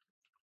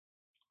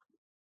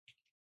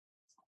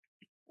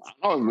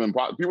 I know it's been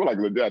people like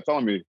legit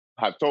telling me,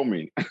 have told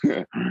me,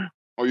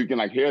 or you can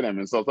like hear them.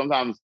 And so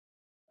sometimes,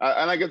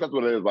 and I guess that's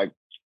what it is. Like,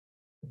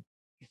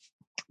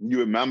 you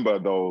remember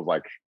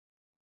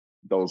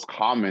those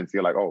comments.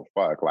 You're like, oh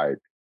fuck. Like,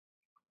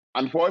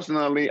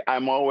 unfortunately,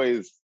 I've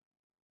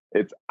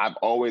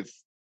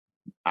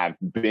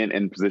been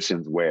in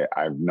positions where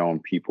I've known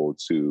people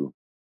to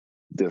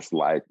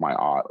dislike my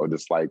art or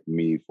dislike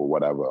me for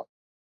whatever.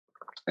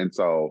 And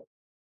so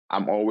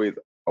I'm always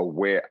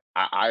aware.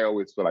 I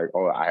always feel like,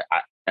 oh,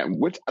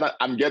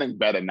 I'm getting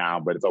better now,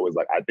 but it's always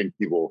like, I think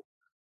people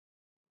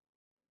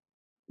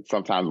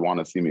sometimes want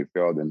to see me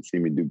fail than see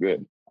me do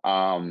good.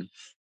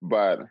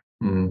 But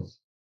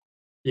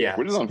yeah,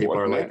 which is some people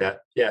are unfortunate. like that.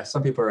 Yeah,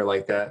 some people are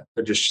like that.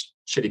 They're just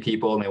shitty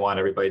people, and they want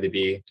everybody to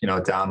be,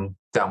 down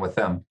with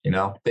them.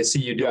 They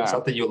see you doing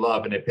something you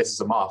love, and it pisses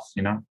them off.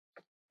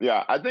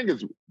 Yeah, I think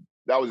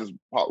that was just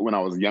when I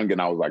was young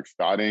and I was like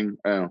starting.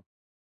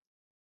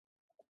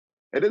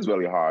 It is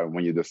really hard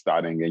when you're just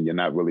starting and you're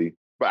not really.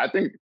 But I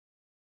think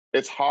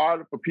it's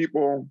hard for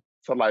people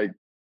to like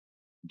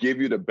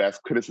give you the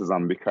best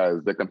criticism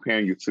because they're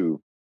comparing you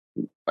to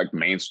like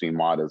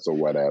mainstream artists or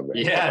whatever.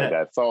 Yeah, like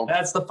that. So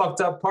that's the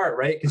fucked up part,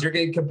 right? Because you're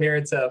getting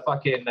compared to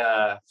fucking.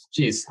 I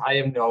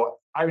don't know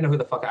who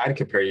the fuck I'd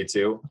compare you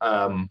to.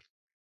 Well,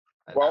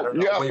 I don't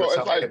know what you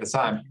were like at the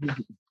time.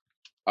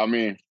 I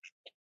mean,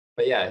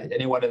 but yeah,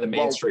 anyone in the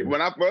mainstream.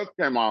 When I first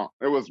came out,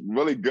 it was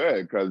really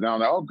good because now I'm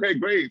like, okay,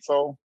 great.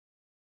 So,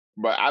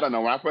 but I don't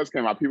know. When I first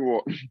came out,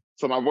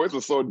 so my voice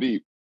was so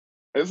deep.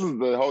 This is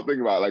the whole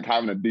thing about like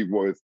having a deep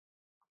voice.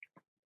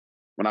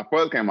 When I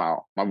first came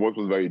out, my voice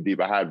was very deep.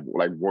 I had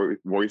like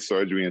voice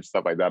surgery and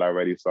stuff like that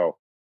already. So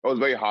it was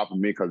very hard for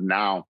me because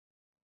now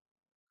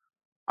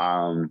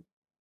I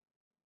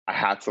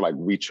had to like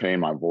retrain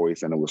my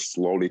voice and it was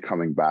slowly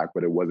coming back,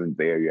 but it wasn't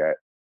there yet.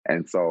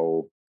 And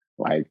so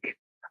like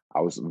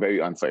I was very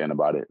uncertain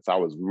about it. So I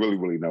was really,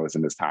 really nervous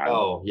in this time.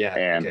 Oh, yeah.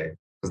 Okay.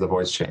 Because the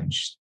voice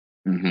changed.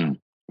 Mm-hmm.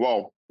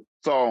 Well,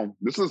 so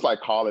this is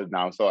like college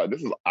now. So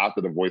this is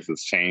after the voice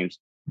has changed,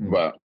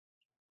 but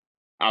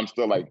I'm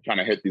still like trying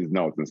to hit these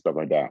notes and stuff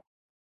like that.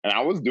 And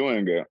I was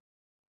doing it,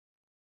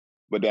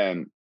 but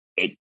then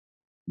it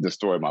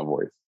destroyed my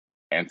voice.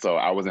 And so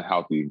I wasn't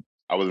healthy.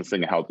 I wasn't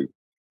singing healthy.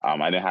 I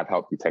didn't have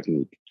healthy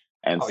technique.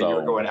 And so you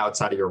were going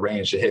outside of your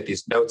range to hit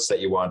these notes that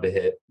you wanted to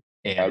hit.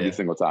 And every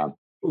single time.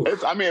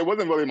 It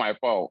wasn't really my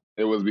fault.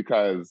 It was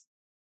because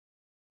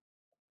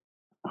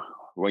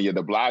when you're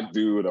the black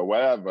dude or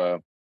whatever,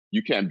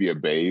 you can't be a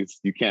bass.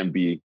 You can't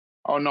be,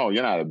 oh no,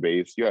 you're not a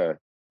bass. You're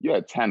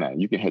a tenor.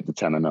 You can hit the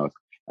tenor notes.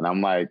 And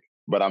I'm like,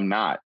 but I'm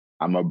not.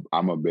 I'm a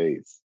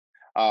bass.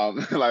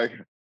 Like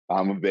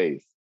I'm a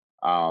bass.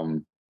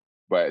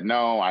 But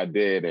no, I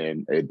did,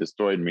 and it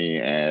destroyed me.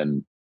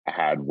 And I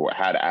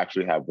had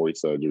actually had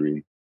voice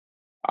surgery.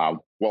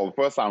 Well, the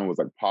first time it was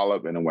like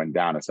polyp and it went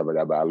down and stuff like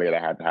that. But later I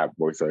had to have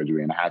voice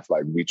surgery and I had to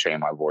like retrain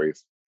my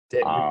voice.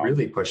 Damn, you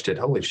really pushed it.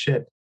 Holy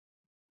shit.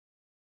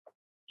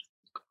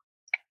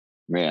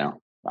 Man,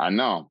 I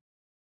know.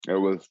 It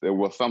was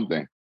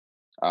something.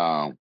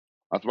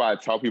 That's why I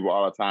tell people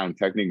all the time,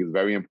 technique is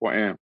very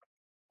important.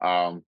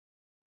 But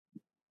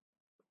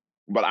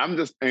I'm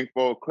just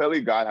thankful.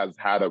 Clearly God has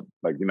had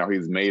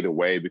he's made a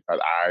way because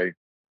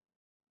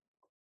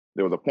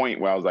there was a point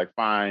where I was like,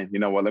 fine, you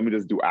know what, let me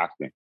just do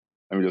acting.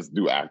 Let me just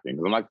do acting.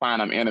 Because I'm like,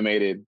 fine, I'm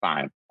animated,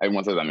 fine.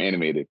 Everyone says I'm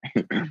animated.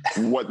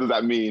 What does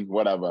that mean?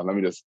 Whatever. Let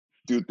me just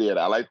do theater.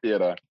 I like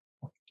theater.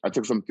 I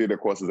took some theater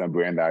courses at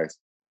Brandeis.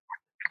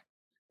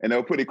 And they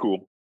were pretty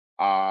cool.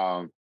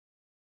 And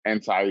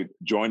so I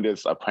joined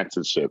this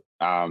apprenticeship,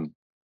 or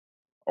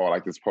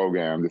like this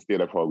program, this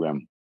theater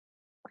program.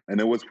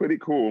 And it was pretty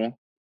cool.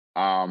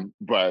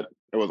 But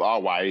it was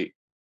all white.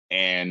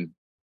 And,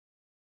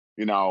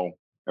 it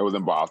was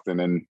in Boston.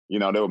 And, they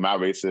were my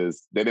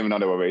races. They didn't even know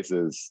they were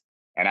races.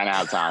 And I didn't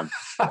have time.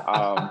 Can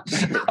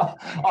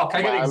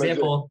I get an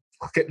example?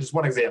 Just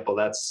one example.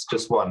 That's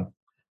just one.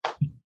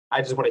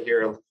 I just want to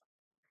hear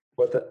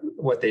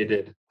what they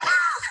did.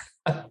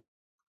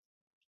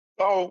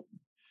 So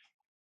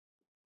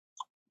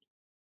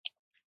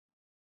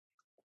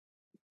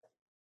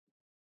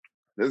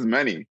there's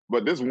many,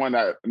 but this one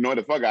that annoyed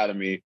the fuck out of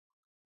me.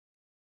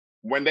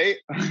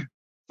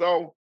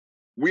 So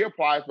we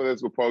applied for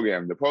this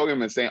program. The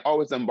program is saying,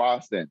 oh, it's in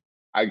Boston.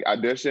 I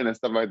audition and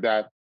stuff like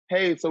that.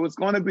 Hey, so it's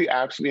going to be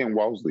actually in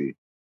Wellesley.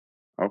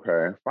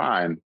 Okay,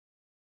 fine.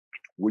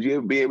 Would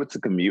you be able to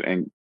commute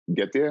and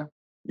get there?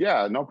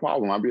 Yeah, no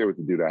problem. I'll be able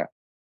to do that.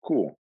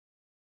 Cool.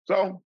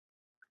 So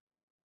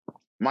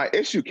my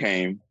issue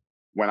came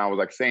when I was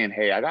like saying,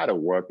 hey, I got to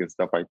work and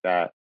stuff like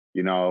that,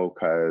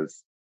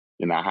 because,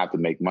 I have to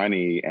make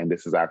money, and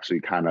this is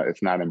actually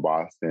it's not in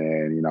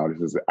Boston.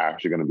 This is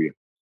actually going to be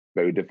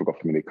very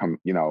difficult for me to come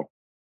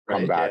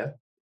Right, back, yeah.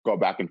 go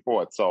back and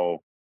forth.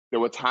 So there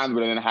were times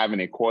when I didn't have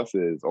any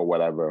courses or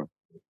whatever.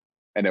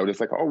 And they were just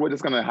like, oh, we're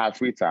just going to have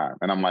free time.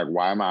 And I'm like,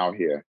 why am I out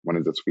here when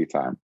it's just free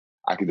time?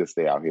 I could just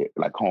stay out here,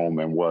 like home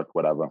and work,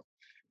 whatever.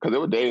 Because there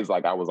were days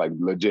like I was like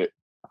legit,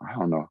 I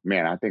don't know,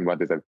 man, I think about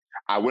this. Like,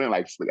 I wouldn't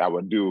like sleep. I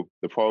would do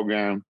the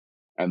program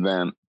and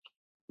then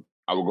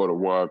I would go to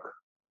work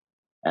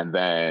and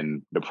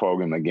then the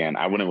program again.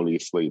 I wouldn't really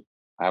sleep.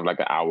 I have like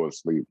an hour of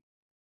sleep.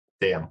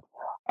 Damn.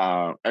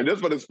 And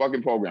just for this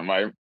fucking program,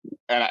 right?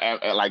 And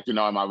like,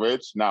 am I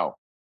rich? No.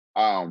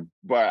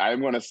 But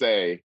I'm going to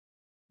say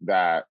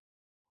that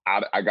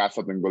I got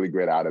something really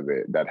great out of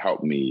it that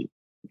helped me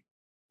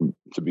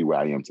to be where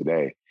I am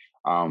today.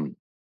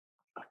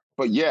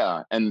 But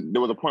yeah, and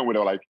there was a point where they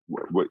were like,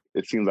 what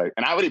it seems like,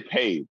 and I already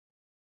paid.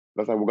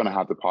 That's like, we're going to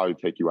have to probably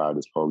take you out of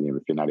this program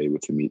if you're not able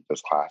to meet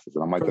those classes.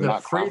 And I'm like, For they're the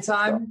not free classes,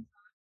 time?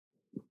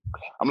 though.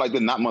 I'm like,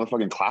 they're not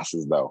motherfucking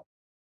classes though.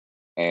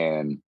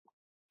 And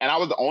I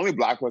was the only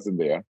Black person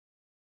there.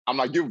 I'm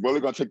like, you're really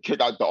going to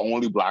kick out the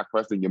only Black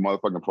person in your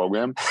motherfucking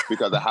program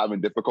because they're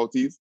having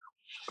difficulties?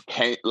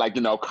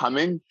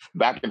 Coming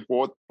back and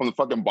forth from the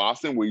fucking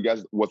Boston where you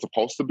guys were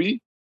supposed to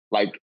be,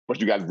 like,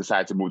 but you guys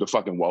decided to move to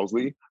fucking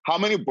Wellesley. How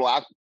many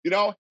Black,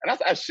 and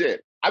that's that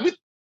shit.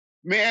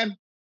 Man,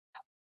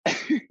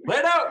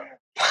 Let out.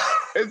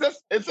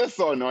 it's just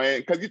so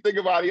annoying because you think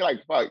about it, you're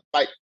like, fuck,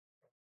 like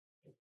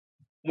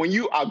when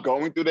you are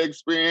going through the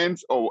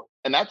experience,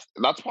 and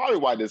that's probably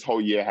why this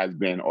whole year has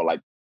been, or like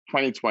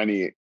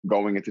 2020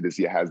 going into this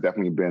year has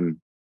definitely been.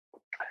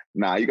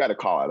 Nah, you got to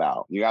call it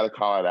out. You got to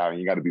call it out, and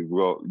you got to be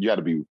real. You got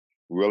to be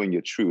real in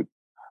your truth.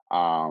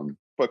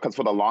 Because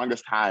for the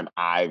longest time,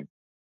 I've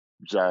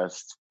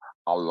just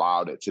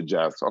allowed it to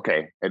just,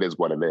 okay, it is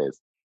what it is,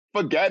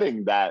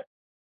 forgetting that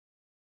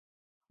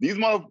these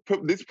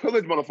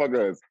privileged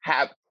motherfuckers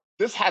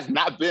this has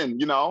not been,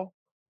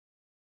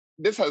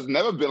 this has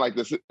never been like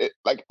this.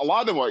 Like a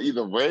lot of them were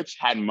either rich,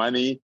 had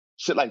money,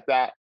 shit like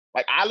that.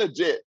 Like I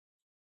legit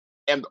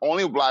am the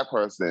only Black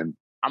person.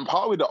 I'm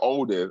probably the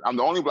oldest. I'm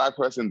the only Black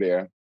person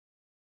there.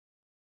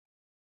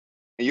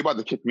 And you're about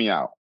to kick me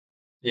out.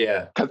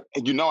 Yeah. Because I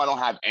don't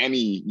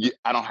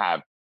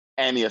have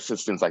any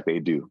assistance like they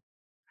do.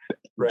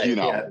 Right.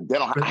 Yeah. They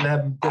don't. For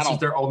them, this is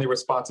their only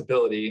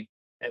responsibility.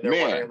 And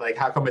they're wondering, like,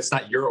 how come it's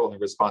not your only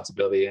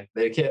responsibility?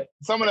 They can't.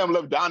 Some of them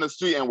live down the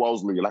street in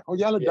Wellesley. Like, oh,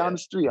 yeah, I live down the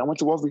street. I went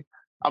to Wellesley.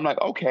 I'm like,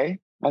 okay,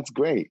 that's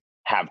great.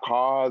 Have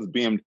cars,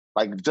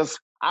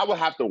 I would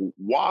have to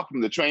walk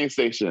from the train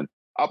station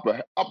up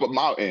a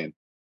mountain,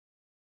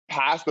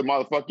 past the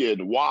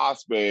motherfucking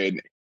wasp and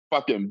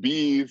fucking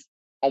bees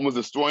almost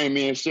destroying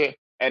me and shit,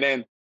 and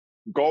then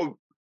go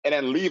and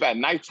then leave at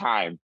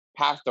nighttime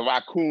past the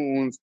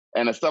raccoons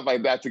and the stuff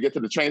like that to get to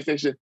the train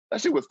station.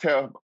 That shit was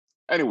terrible.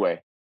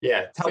 Anyway.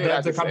 Yeah, tell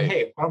them to come,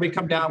 hey, why don't we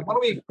come down? Why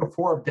don't we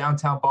perform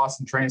downtown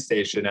Boston train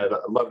station at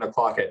 11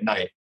 o'clock at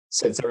night?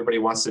 Since everybody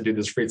wants to do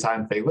this free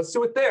time thing, let's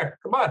do it there.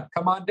 Come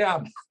on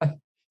down.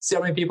 See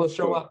how many people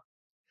show up.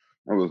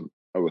 It was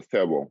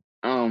terrible.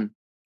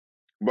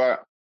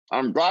 But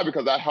I'm glad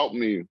because that helped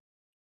me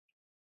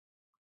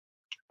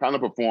kind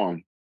of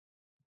perform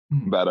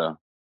better.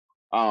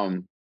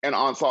 And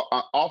also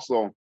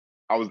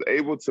I was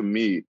able to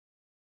meet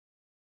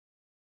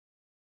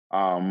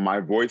my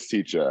voice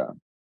teacher,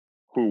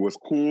 who was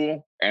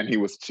cool and he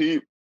was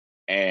cheap,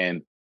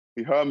 and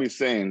he heard me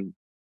sing.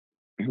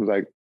 He was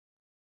like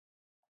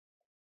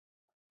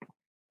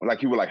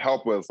he would like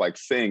help us like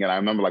sing. And I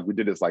remember like we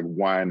did this like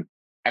one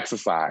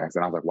exercise,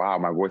 and I was like, wow,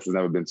 my voice has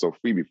never been so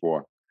free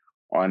before.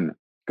 Because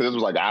this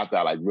was like after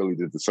I like really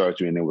did the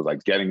surgery, and it was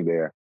like getting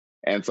there.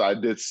 And so I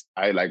hit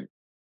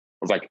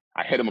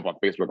him up on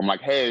Facebook. I'm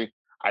like, hey,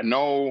 I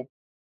know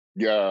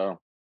you're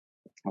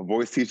a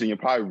voice teacher, you're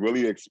probably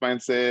really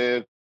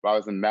expensive. But I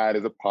was in that,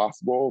 is it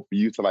possible for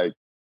you to like,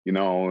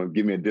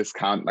 give me a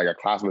discount, like a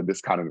class with a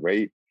discounted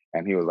rate?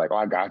 And he was like, oh,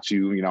 I got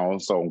you,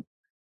 So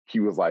he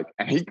was like,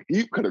 and he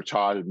could have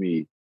charged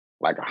me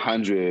like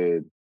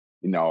 $100,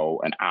 an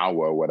hour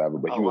or whatever.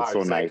 But he was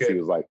so nice. He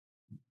was like,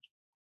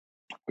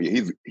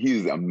 yeah,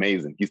 he's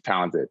amazing. He's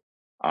talented.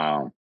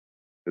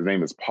 His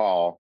name is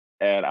Paul.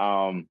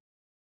 And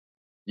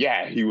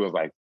yeah, he was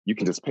like, you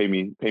can just pay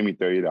me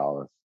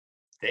 $30.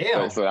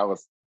 Damn. So that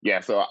was,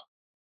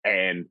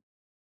 and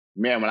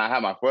man, when I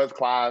had my first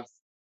class,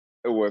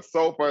 it was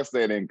so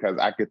frustrating because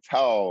I could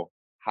tell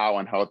how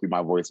unhealthy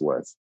my voice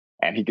was.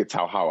 And he could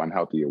tell how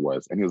unhealthy it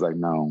was. And he was like,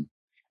 no.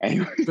 And he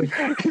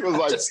was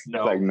like,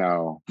 no. Like,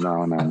 no,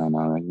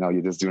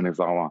 you're just doing this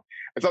all wrong.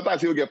 And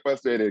sometimes he would get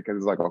frustrated because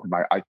it's like, okay,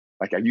 are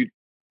you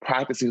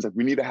practicing? He's like,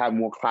 we need to have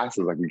more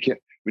classes. Like, we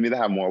need to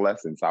have more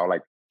lessons. So I would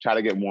like try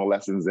to get more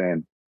lessons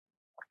in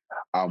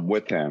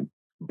with him.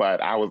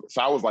 But I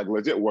was like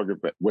legit working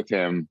with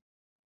him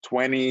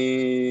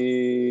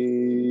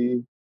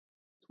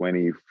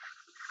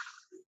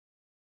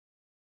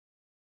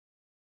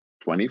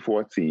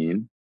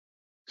 2014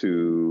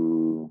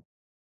 to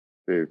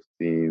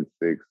 15,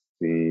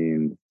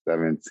 16,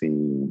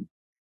 2017.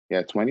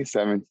 Yeah,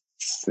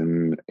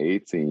 2017,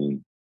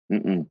 18.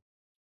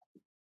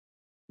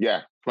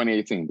 Yeah,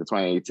 2018 to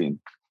 2018.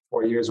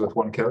 4 years with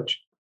one coach.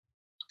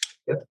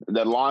 Yep.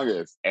 The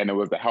longest, and it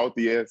was the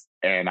healthiest.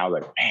 And I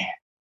was like, man,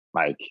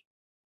 like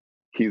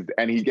he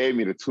gave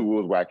me the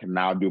tools where I can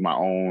now do my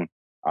own,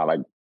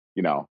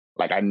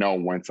 like I know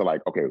when to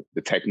like, okay,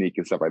 the technique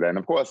and stuff like that. And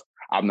of course,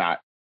 I'm not,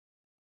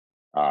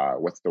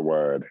 what's the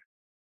word?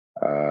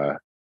 I'm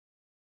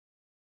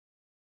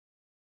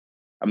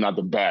not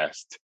the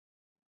best,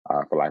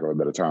 for lack of a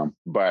better term,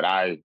 but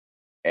I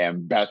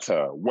am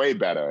better, way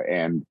better.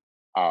 And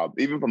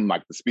even from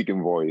like the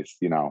speaking voice,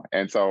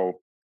 and so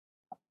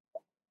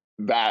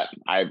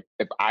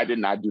if I did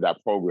not do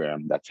that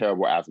program, that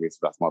terrible aspect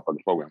of that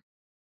motherfucking program,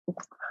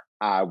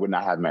 I would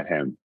not have met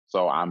him.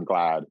 So I'm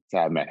glad to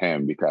have met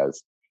him,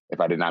 because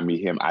if I did not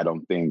meet him, I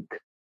don't think,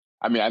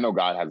 I know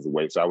God has a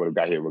way, so I would have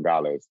got here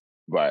regardless,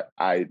 but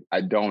I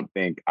don't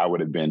think I would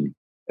have been,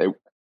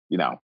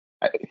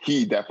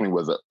 he definitely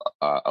was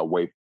a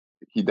way,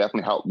 he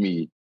definitely helped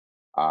me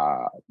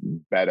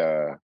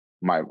better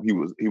he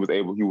was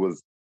able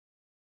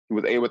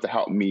to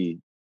help me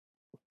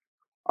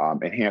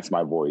enhance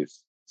my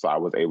voice, so I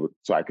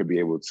could be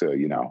able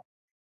to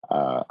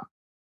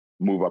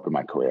move up in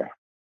my career.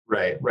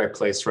 Right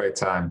place, right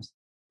time.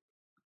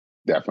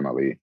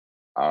 Definitely.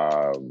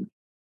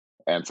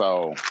 And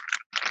so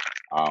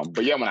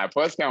but yeah, when I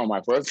first came on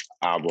my first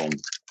album,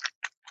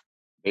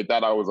 they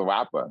thought I was a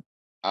rapper,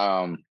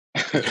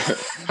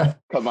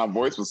 because my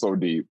voice was so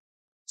deep.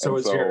 So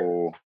was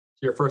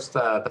your first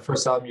the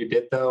first album you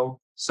did though?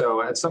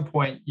 So at some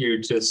point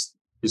you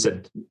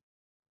said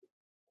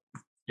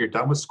you're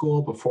done with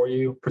school before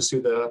you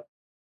pursue the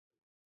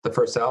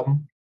first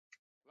album?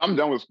 I'm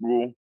done with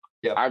school.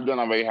 Yeah, I've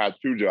already had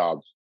 2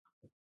 jobs.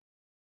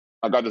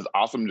 I got this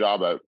awesome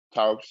job at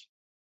Tufts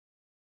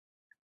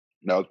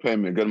that was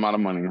paying me a good amount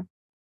of money,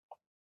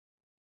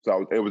 so I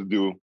was able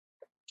to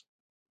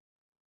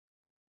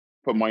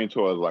put money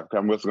towards, like,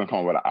 I'm just gonna come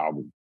up with an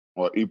album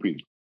or EP.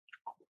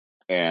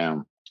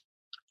 And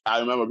I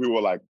remember people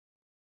were like,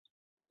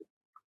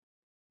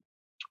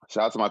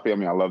 shout out to my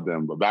family, I love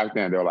them, but back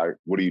then they were like,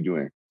 what are you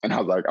doing? And I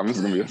was like, I'm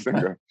just gonna be a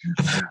singer.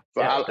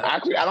 So I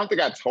don't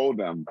think I told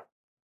them.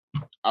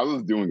 I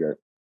was doing it.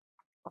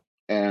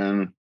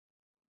 And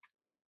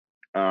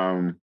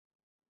I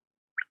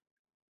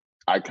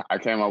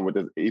came up with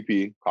this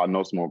EP called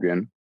No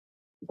Smoking.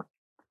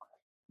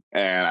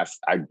 And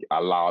I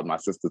allowed my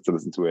sister to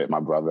listen to it, my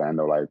brother, and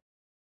they're like,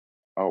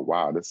 oh,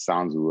 wow, this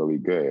sounds really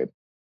good.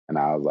 And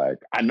I was like,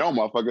 I know,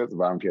 motherfuckers,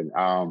 but I'm kidding.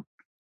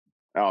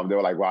 They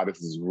were like, wow,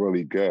 this is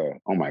really good.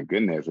 Oh, my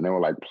goodness. And they were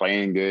like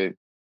playing it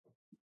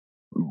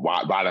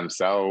by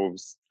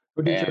themselves.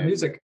 Who did your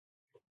music?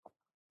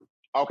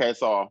 Okay,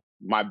 so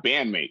my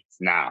bandmates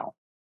now.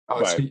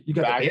 Oh, so you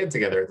got the band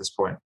together at this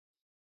point.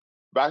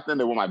 Back then,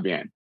 they were my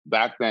band.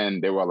 Back then,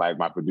 they were like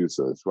my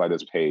producers who I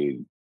just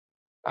paid.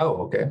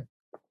 Oh, okay.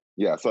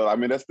 Yeah, so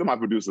they're still my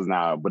producers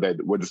now, but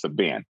we're just a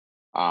band.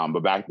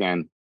 But back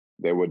then,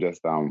 they were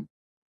just my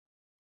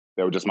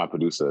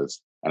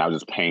producers, and I was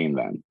just paying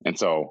them. And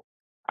so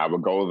I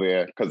would go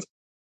there because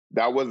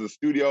that was the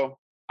studio.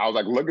 I was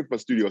like looking for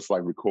studios to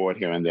like record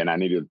here and then. I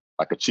needed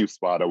like a cheap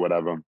spot or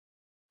whatever.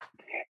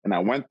 And I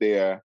went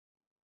there,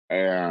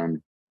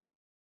 and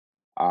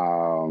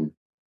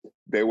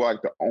they were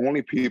like the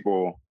only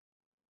people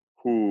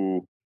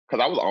who, because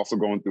I was also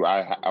going through,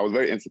 I was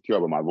very insecure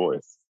about my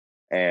voice.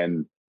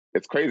 And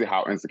it's crazy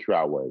how insecure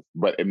I was,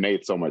 but it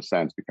made so much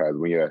sense because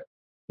when you're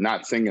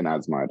not singing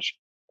as much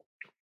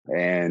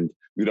and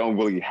you don't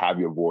really have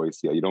your voice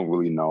yet, you don't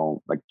really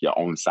know like your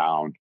own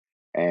sound.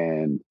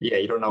 And yeah,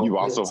 you don't know. You've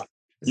also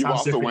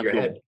went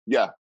through,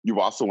 you've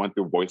also went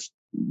through voice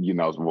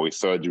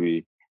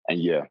surgery, and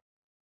you're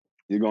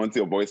going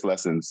through voice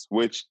lessons,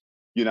 which,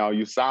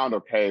 you sound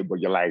okay, but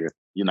you're like,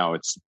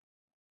 it's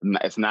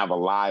not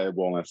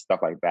reliable and stuff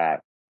like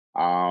that.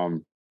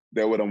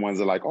 They were the ones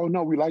that are like, oh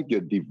no, we like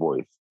your deep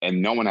voice.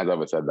 And no one has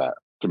ever said that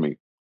to me.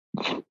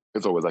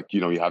 It's always like,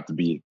 you have to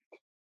be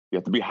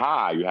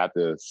high. You have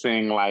to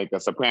sing like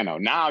a soprano.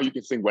 Now you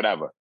can sing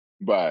whatever.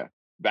 But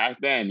back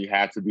then you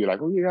had to be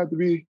like, oh, you have to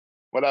be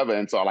whatever.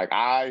 And so like,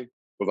 I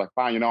was like,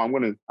 fine, I'm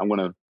going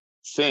to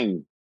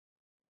sing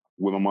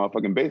with a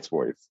motherfucking bass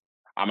voice.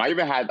 I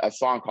even had a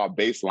song called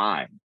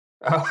Bassline.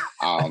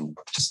 On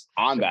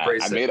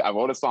that, I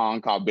wrote a song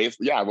called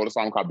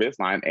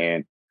Bassline,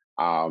 and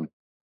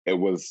it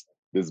was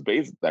this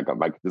bass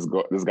like this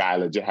guy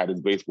legit had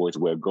his bass voice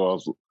where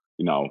girls,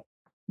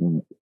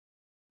 were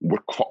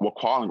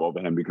calling over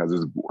him because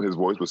his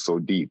voice was so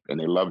deep and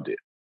they loved it.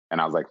 And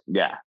I was like,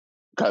 yeah,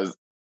 because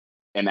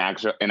in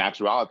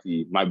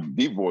actuality, my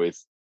deep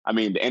voice,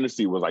 the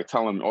industry was like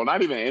telling, or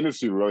not even the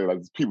industry really, like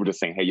people just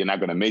saying, hey, you're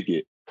not gonna make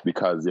it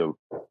because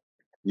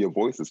your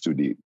voice is too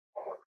deep.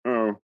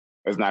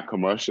 It's not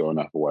commercial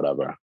enough or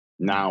whatever.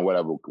 Now, what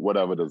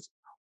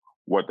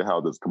the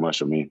hell does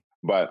commercial mean?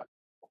 But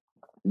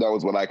that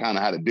was what I kind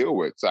of had to deal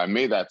with. So I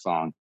made that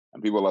song,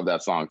 and people love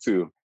that song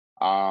too.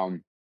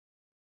 But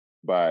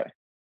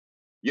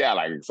yeah,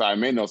 like, so I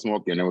made No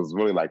Smoking. It was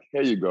really like,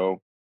 here you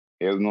go.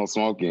 Here's No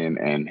Smoking.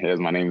 And here's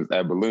my name is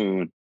Ed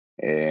Balloon.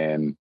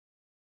 And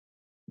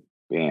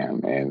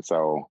bam. And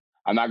so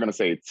I'm not going to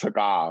say it took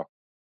off,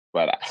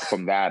 but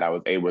from that, I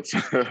was able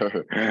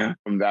to,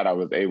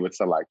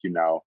 like,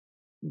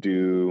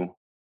 do,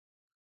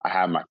 I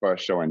had my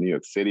first show in New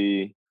York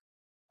City.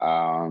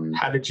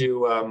 How did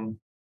you,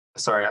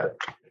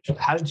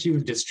 how did you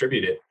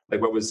distribute it?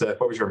 Like, what was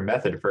your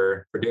method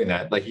for doing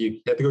that? Like, you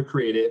had to go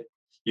create it.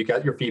 You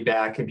got your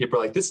feedback, and people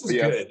are like, "This is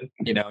good."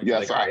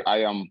 Yes, like,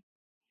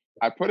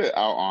 I put it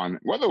out on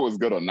whether it was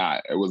good or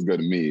not. It was good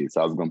to me, so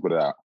I was gonna put it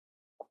out.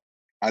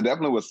 I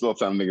definitely was still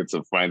sending it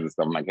to friends and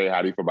stuff. I'm like, "Hey,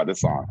 how do you feel about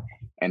this song?"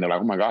 And they're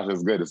like, "Oh my gosh,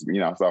 it's good." It's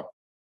so.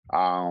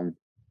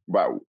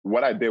 But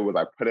what I did was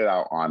I put it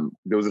out on.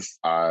 There was this.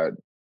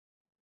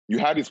 You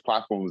had these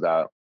platforms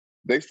that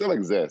they still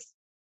exist,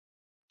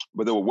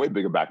 but they were way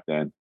bigger back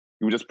then.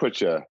 You would just put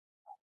your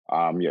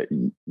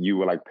you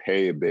would like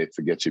pay a bit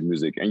to get your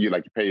music, and you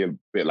like pay a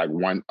bit, like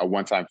a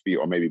one-time fee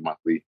or maybe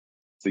monthly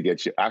to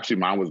get you. Actually,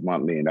 mine was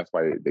monthly, and that's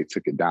why they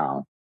took it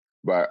down.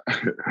 But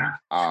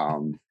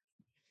I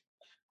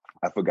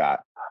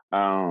forgot.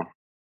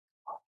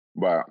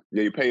 But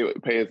yeah, you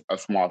pay a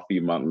small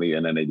fee monthly,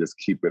 and then they just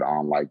keep it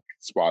on like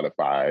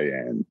Spotify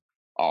and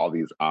all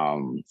these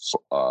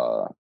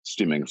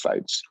streaming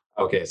sites.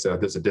 Okay, so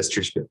there's a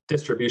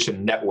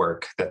distribution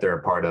network that they're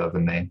a part of,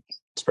 and they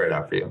spread it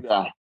out for you.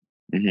 Yeah.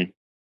 Mm-hmm.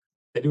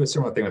 They do a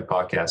similar thing with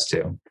podcasts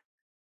too.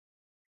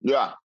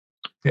 Yeah.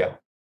 Yeah.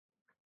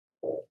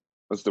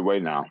 That's the way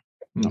now,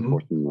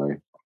 unfortunately.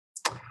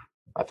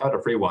 I found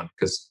a free one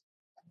because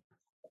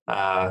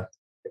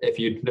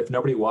if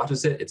nobody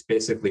watches it, it's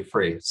basically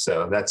free.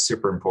 So that's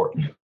super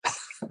important.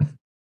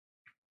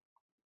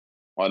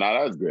 Oh,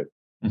 now that's good.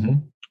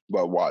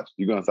 But watch,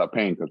 you're gonna start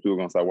paying because people are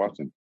gonna start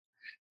watching.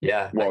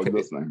 Yeah. Well,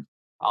 listening.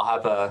 I'll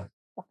have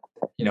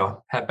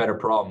have better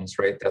problems,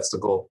 right? That's the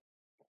goal.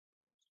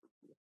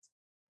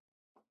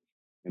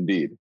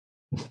 Indeed.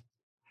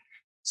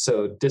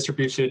 So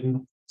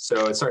distribution,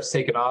 so it starts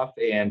taking off,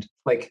 and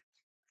like,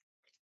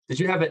 did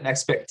you have an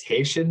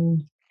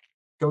expectation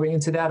going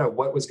into that of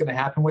what was going to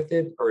happen with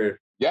it? Or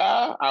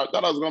yeah, I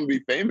thought I was going to be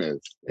famous.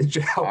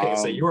 Okay,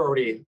 so you were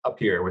already up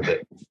here with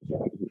it.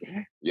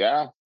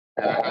 Yeah,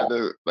 and I had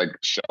the like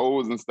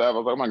shows and stuff. I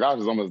was like, oh my gosh,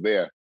 it's almost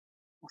there.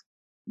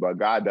 But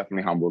God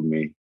definitely humbled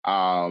me.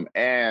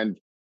 And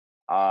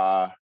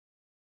I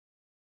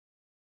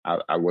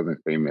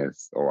wasn't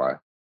famous,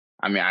 or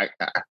I mean, I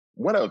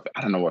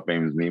don't know what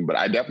famous mean, but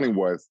I definitely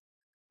was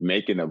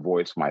making a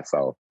voice for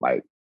myself.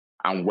 Like,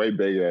 I'm way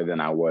bigger than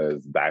I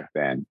was back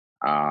then.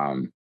 I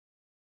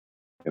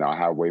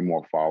have way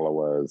more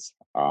followers.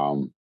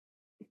 Well,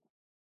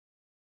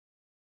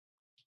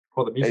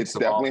 the music's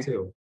evolved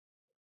too.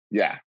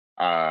 Yeah,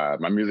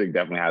 my music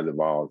definitely has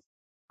evolved.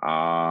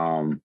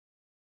 I'm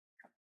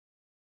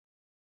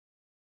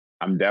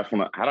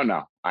definitely, I don't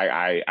know.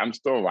 I'm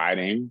still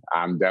writing.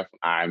 I'm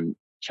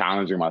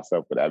challenging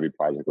myself with every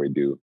project we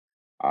do.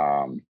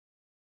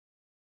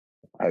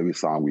 Every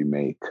song we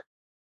make.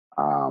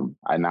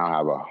 I now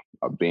have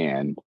a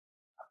band.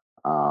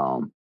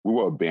 We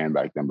were a band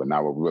back then, but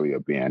now we're really a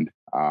band.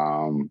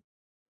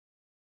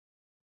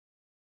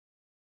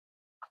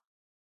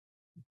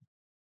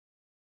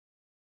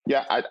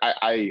 Yeah,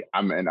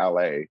 I'm in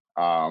LA.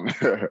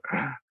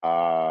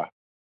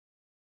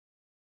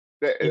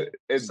 It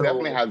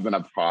definitely has been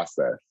a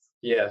process.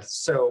 Yeah.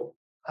 So,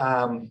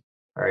 all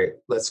right,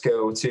 let's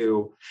go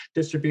to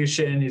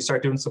distribution. You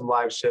start doing some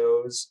live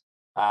shows,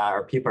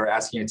 or people are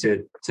asking you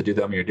to do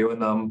them. You're doing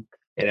them,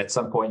 and at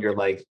some point, you're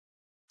like,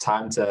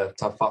 time to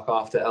fuck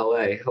off to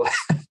LA,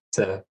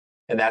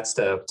 and that's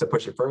to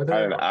push it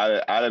further.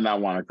 I did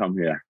not want to come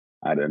here.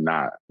 I did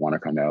not want to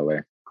come to LA.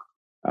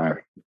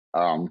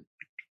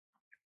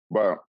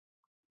 But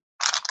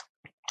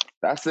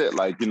that's it.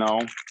 Like, and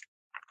I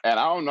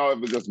don't know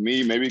if it's just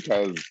me, maybe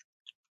because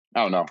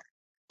I don't know,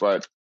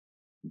 but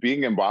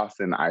being in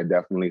Boston, I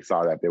definitely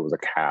saw that there was a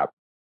cap,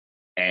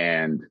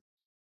 and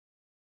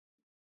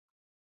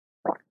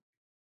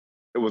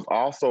it was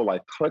also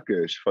like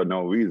cliquish for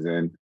no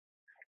reason.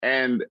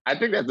 And I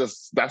think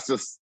that's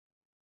just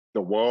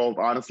the world,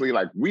 honestly.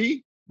 Like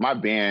my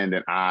band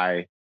and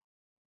I,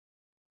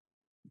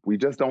 we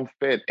just don't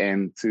fit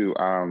into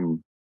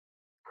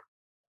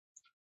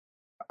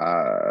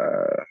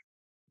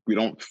we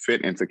don't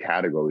fit into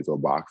categories or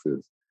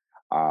boxes.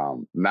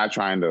 Not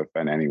trying to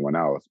offend anyone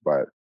else,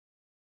 but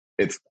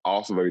it's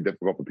also very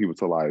difficult for people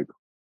to like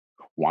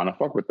want to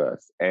fuck with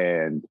us.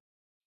 And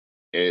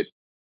it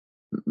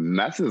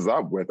messes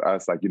up with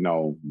us, like,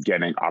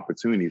 getting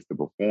opportunities to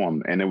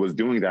perform. And it was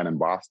doing that in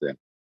Boston.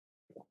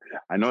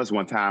 I noticed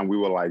one time we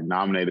were like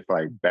nominated for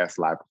like best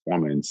live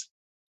performance,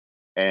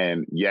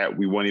 and yet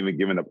we weren't even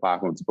given the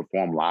platform to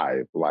perform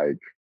live. Like,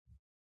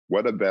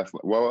 we're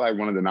like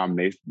one of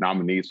the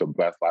nominees for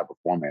best live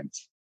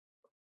performance,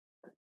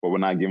 but we're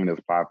not given this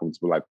platform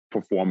to like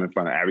perform in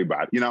front of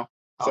everybody, So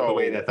the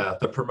way that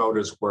the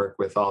promoters work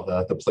with all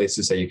the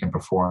places that you can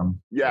perform.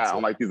 Yeah,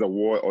 on like these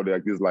award or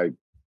like these like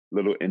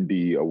little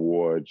indie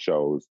award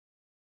shows.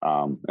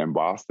 in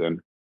Boston.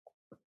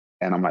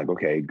 And I'm like,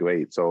 okay,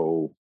 great.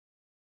 So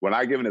when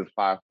I given this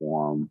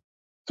platform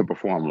to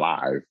perform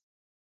live,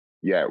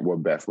 yeah,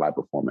 what best live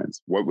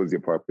performance? What was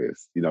your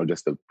purpose?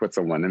 Just to put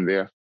someone in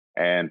there.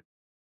 And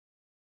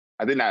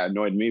I think that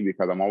annoyed me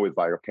because I'm always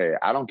like, okay,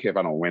 I don't care if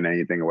I don't win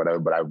anything or whatever,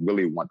 but I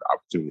really want the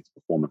opportunity to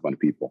perform in front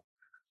of people.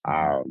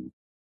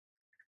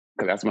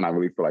 Because that's when I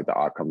really feel like the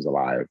art comes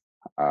alive.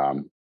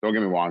 Don't get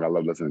me wrong, I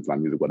love listening to my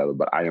music, whatever,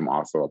 but I am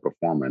also a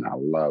performer and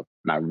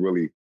I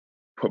really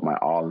put my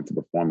all into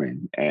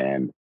performing.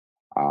 And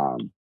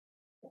I'm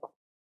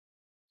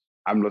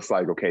just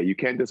like, okay, you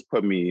can't just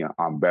put me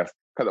on best.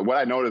 Because what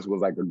I noticed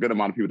was like a good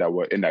amount of people that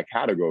were in that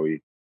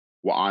category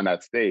were on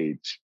that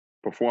stage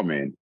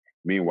performing.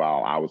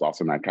 Meanwhile, I was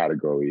also in that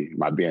category.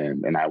 My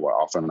band and I were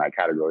also in that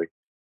category,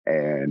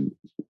 and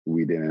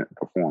we didn't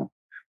perform.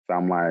 So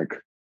I'm like,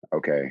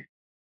 okay,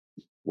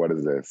 what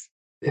is this?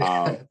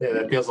 Yeah,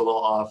 that feels a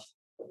little off.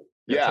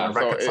 Yeah,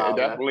 so it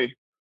definitely,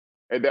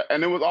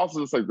 and it was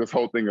also just like this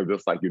whole thing of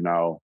just like, we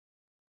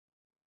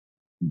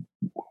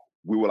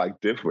were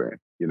like different.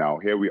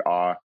 Here we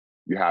are.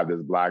 You have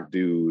this Black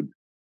dude,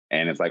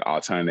 and it's like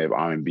alternative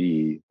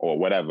R&B or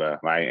whatever,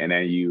 right? And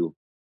then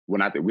we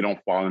don't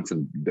fall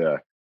into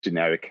the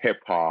generic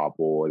hip hop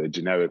or the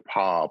generic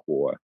pop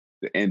or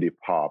the indie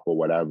pop or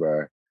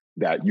whatever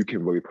that you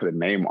can really put a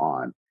name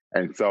on.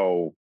 And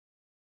so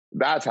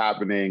that's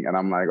happening. And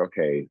I'm like,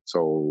 okay,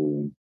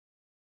 so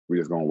we're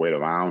just gonna wait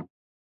around.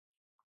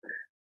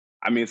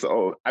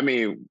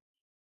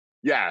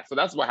 Yeah, so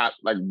that's what happened.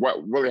 Like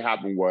what really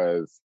happened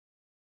was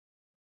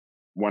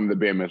one of the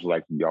band members was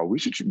like, yo, we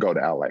should go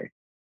to LA.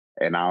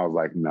 And I was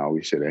like, no,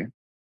 we shouldn't.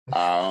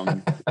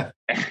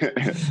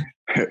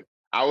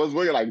 I was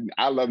really like,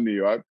 I love New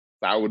York.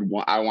 So I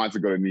want to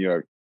go to New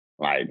York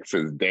like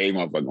since day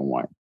motherfucking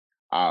one.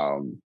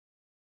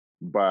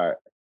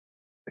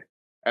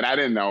 And I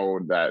didn't know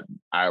that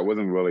I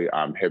wasn't really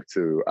hip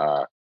to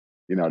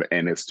the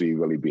industry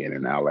really being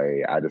in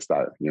LA. I just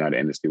thought, the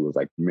industry was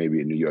like maybe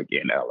in New York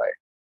and LA.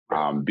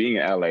 Being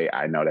in LA,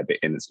 I know that the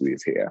industry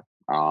is here.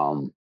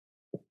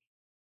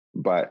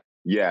 But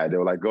yeah, they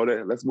were like,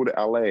 let's go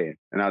to LA.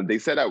 And they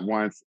said that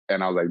once,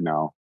 and I was like,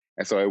 no.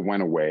 And so it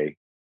went away,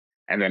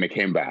 and then it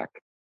came back.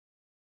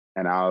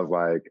 And I was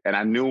like, and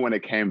I knew when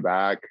it came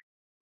back,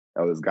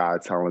 there was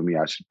God telling me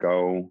I should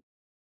go.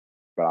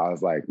 But I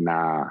was like,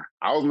 nah,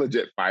 I was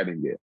legit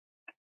fighting it.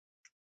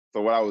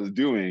 So what I was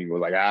doing was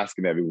like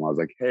asking everyone, I was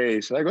like,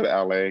 hey, should I go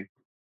to LA?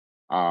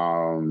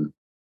 And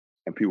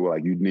people were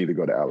like, you need to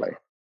go to LA.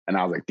 And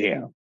I was like,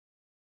 damn.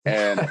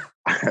 And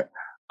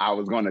I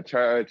was going to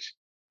church,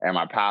 and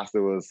my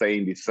pastor was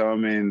saying these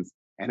sermons,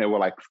 and they were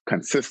like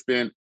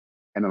consistent,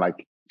 and they're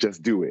like,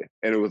 just do it.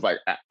 And it was like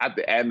at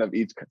the end of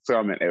each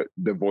sermon,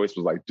 the voice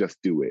was like, just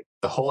do it.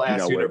 The whole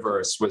ass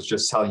universe was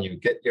just telling you,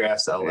 get your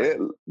ass to LA.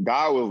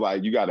 God was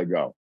like, you got to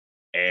go.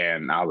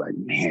 And I was like,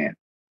 man.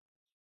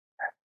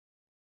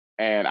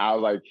 And I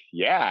was like,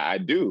 yeah, I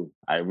do.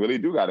 I really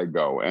do got to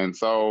go. And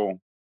so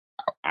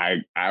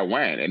I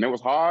went, and it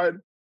was hard.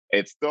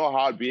 It's still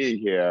hard being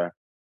here,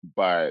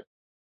 but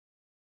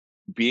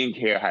being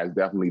here has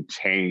definitely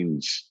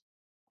changed.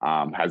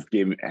 Has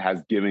given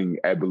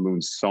Ed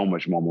Balloon so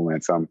much more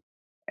momentum.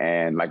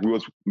 And like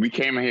we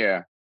came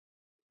here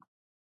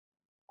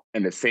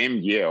in the same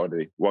year, so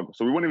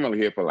we weren't even really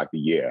here for like a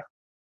year.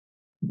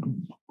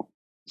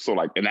 So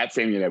like in that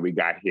same year that we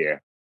got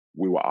here,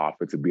 we were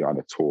offered to be on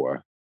a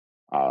tour,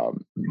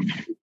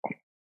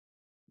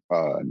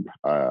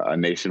 a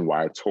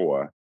nationwide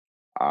tour,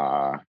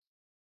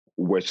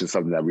 which is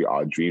something that we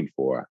all dreamed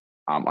for.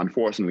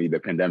 Unfortunately, the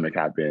pandemic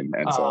happened,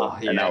 and so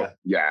and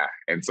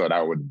so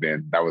that was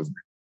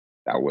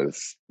a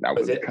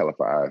killer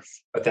for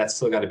us. But that's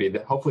still got to be.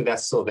 Hopefully,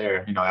 that's still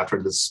there.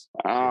 After this.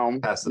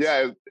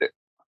 Yeah,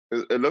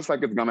 it looks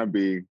like it's gonna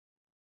be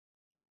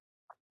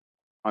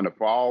on the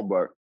fall,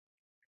 but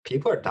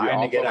people are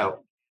dying to get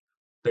out.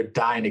 They're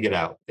dying to get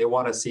out. They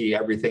want to see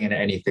everything and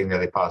anything that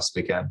they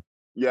possibly can.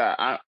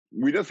 Yeah,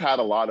 we just had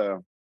a lot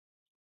of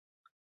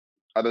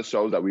other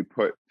shows that we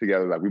put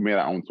together. Like we made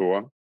our own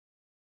tour.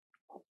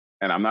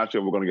 And I'm not sure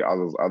if we're going to get all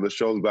those other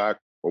shows back,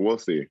 but we'll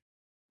see.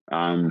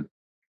 I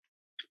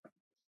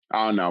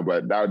don't know,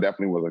 but that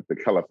definitely was like the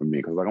killer for me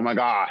because like, oh my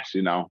gosh,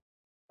 it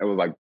was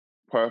like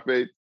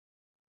perfect.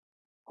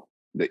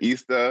 The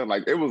Easter,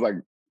 like it was like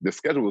the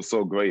schedule was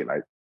so great.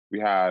 Like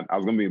I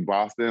was going to be in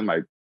Boston,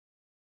 like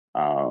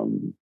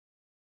the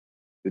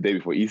day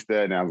before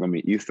Easter, and then I was going to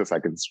be Easter so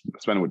I could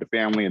spend it with the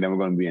family, and then we're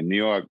going to be in New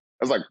York.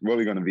 It was like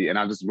really going to be, and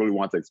I just really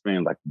wanted to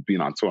experience like being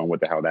on tour and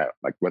what the hell how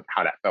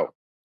that felt.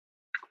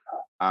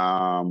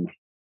 But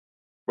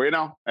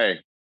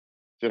hey,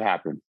 shit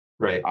happens.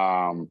 Right.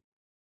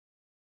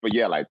 But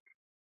yeah, like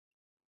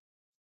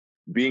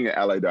being in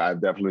LA, though,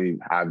 I've definitely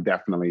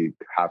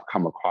have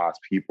come across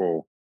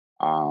people,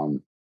 other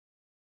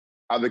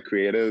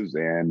creatives,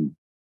 and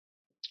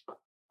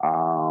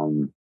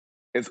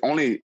it's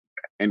only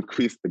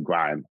increased the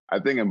grind. I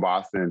think in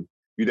Boston,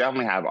 you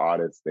definitely have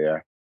artists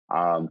there,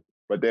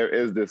 but there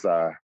is this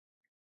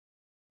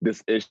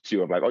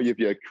issue of like, oh, if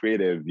you're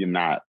creative, you're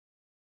not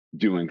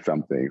doing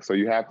something. So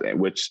you have to,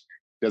 which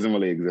doesn't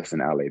really exist in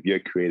LA. If you're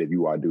creative,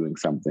 you are doing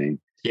something.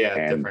 Yeah,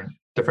 and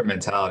different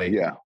mentality.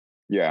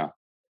 Yeah.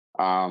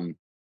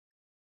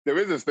 There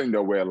is this thing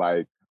though where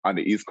like on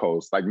the East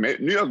Coast, like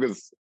New York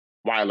is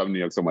why I love New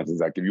York so much, is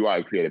like if you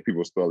are creative,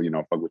 people still,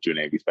 fuck with you and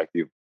they respect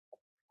you.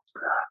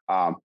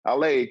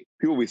 LA,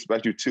 people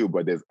respect you too,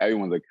 but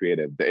everyone's a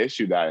creative. The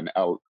issue that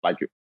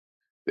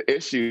the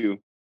issue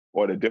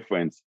or the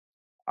difference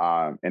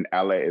in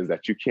LA is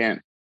that you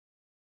can't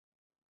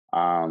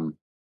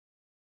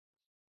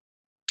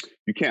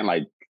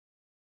like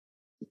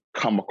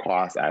come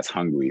across as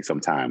hungry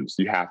sometimes.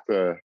 You have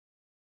to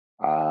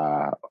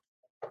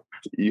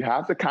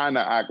kind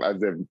of act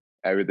as if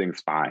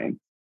everything's fine.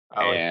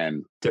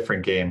 And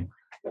different game.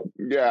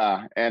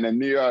 Yeah. And in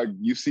New York,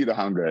 you see the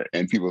hunger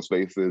in people's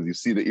faces. You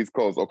see the East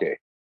Coast. Okay,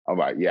 all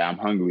right, yeah, I'm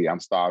hungry, I'm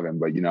starving,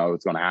 but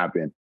it's gonna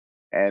happen.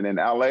 And in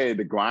LA,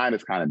 the grind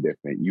is kind of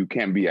different. You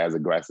can't be as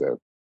aggressive.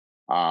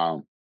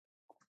 So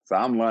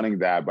I'm learning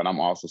that, but I'm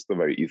also still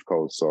very East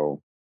Coast.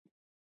 So,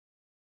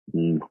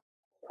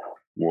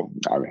 well,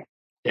 I mean,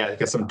 yeah,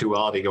 got some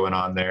duality going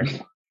on there.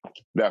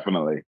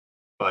 Definitely.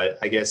 But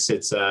I guess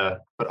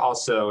but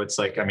also it's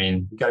like, I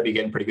mean, you got to be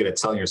getting pretty good at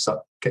selling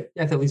yourself. You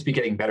have to at least be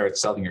getting better at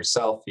selling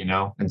yourself,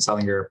 and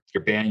selling your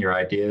band, your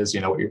ideas,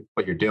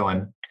 what you're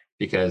doing,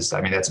 because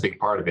I mean, that's a big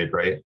part of it,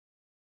 right?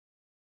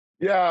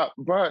 Yeah,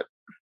 but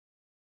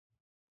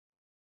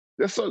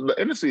the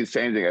industry is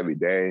changing every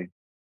day.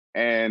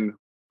 And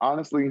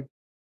honestly,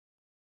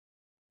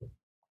 it's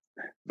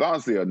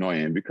honestly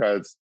annoying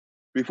because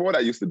before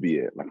that used to be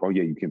it. Like, oh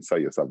yeah, you can sell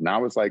yourself.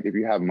 Now it's like, if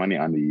you have money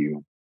under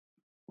you,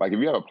 like if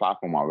you have a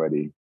platform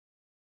already,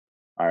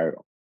 all right,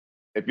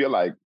 if you're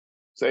like,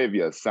 say if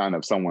you're a son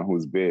of someone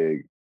who's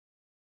big,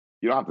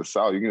 you don't have to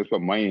sell. You can just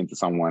put money into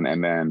someone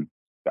and then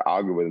the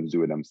algorithms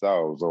do it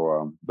themselves,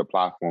 or the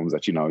platforms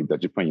that, that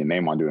you're putting your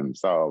name on do it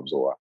themselves,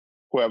 or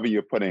whoever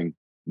you're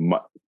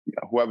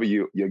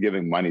you're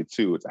giving money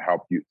to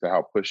help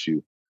push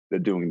you, they're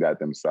doing that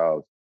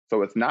themselves.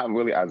 So it's not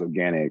really as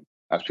organic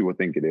as people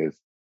think it is,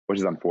 which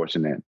is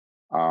unfortunate.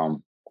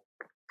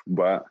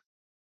 But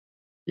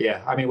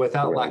yeah, I mean,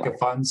 without lack of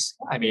funds,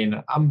 I think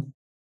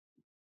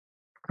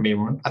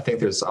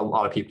there's a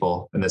lot of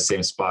people in the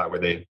same spot where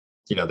they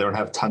don't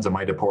have tons of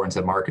money to pour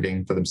into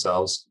marketing for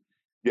themselves.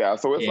 Yeah,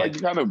 so it's like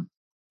you kind of.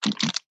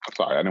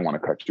 Sorry, I didn't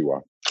want to cut you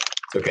off.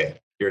 It's okay.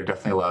 You're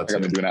definitely allowed to.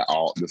 I've been doing that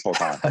this whole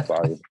time.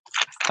 Sorry.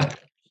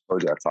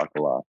 Told you I talked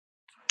a lot.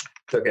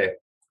 It's okay.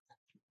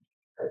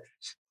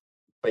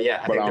 But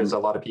yeah, I think there's a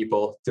lot of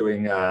people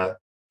doing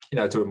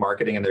doing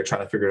marketing, and they're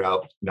trying to figure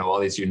out, all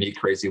these unique,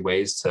 crazy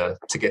ways to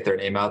get their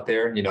name out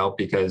there,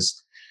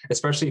 because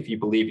especially if you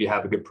believe you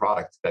have a good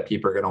product that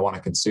people are going to want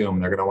to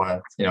consume, they're going to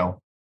want to,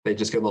 they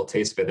just get a little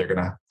taste of it, they're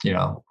going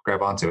to,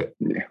 grab onto it.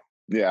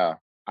 Yeah.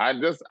 I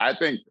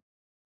think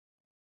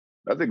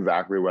that's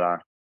exactly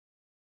what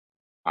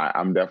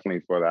I'm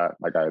definitely for that.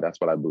 Like, that's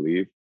what I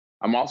believe.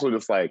 I'm also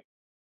just like,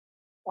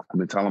 I've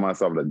been telling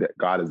myself that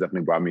God has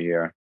definitely brought me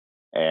here,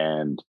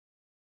 and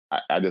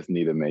I just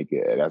need to make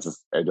it.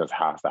 It just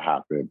has to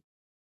happen.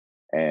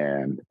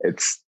 And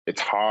it's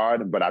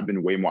hard, but I've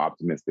been way more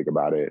optimistic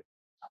about it.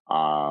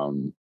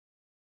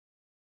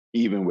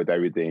 Even with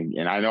everything.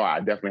 And I know I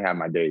definitely had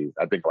my days.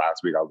 I think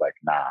last week I was like,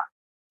 nah,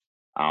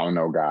 I don't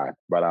know God.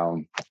 But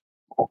I'm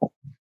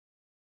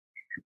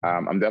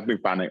definitely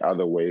finding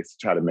other ways to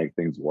try to make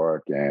things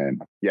work.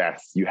 And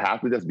yes, you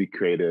have to just be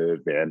creative.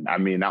 And I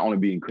mean, not only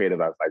being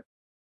creative as like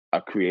a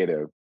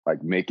creative,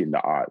 like making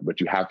the art,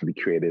 but you have to be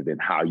creative in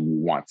how you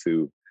want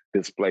to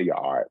display your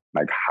art.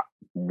 Like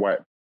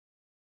what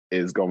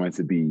is going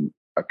to be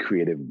a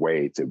creative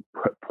way to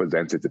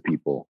present it to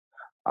people.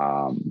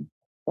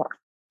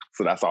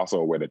 So that's also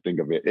a way to think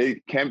of it.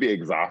 It can be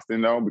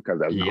exhausting though,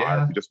 because as an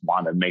artist, you just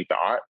want to make the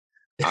art.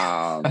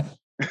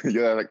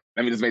 You're like,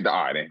 let me just make the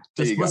art. And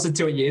just listen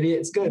to it, you idiot.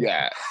 It's good.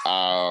 Yeah.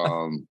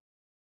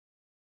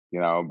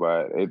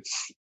 But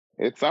it's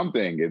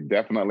something. It's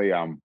definitely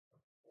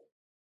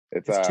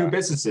it's two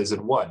businesses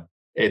in one.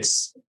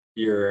 It's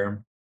you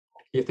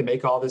have to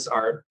make all this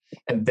art,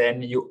 and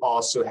then you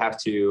also have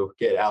to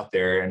get out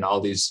there in all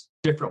these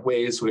different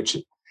ways, which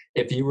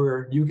if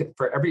you could,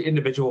 for every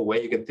individual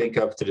way you can think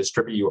of to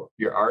distribute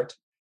your art,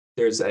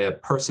 there's a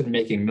person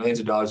making millions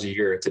of dollars a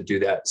year to do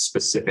that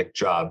specific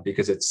job,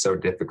 because it's so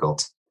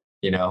difficult,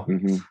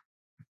 Mm-hmm.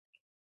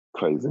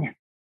 Crazy.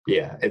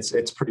 Yeah,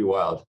 it's pretty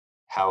wild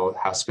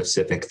how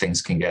specific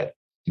things can get,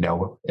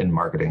 in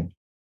marketing.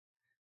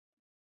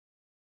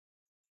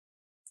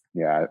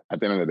 Yeah, at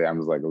the end of the day, I'm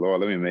just like,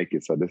 Lord, let me make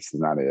it so this is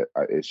not an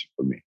issue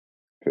for me.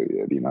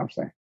 Period. You know what I'm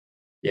saying?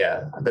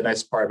 Yeah. The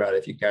nice part about it,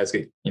 if you guys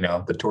get,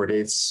 the tour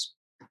dates,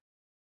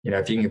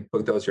 if you can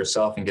book those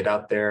yourself and get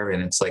out there,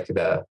 and it's like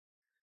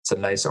it's a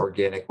nice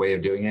organic way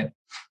of doing it.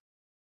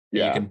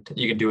 Yeah.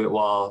 You can do it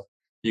while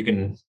you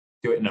can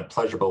do it in a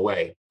pleasurable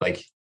way.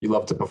 Like, you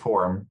love to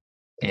perform,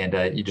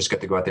 and you just get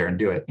to go out there and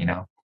do it,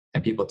 and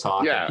people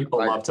talk. Yeah, and people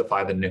love to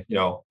find the new,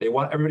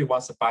 everybody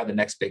wants to find the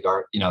next big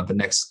art, the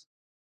next.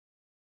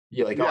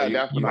 You're like, you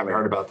haven't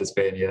heard about this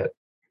band yet.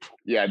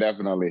 Yeah,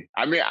 definitely.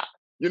 I mean,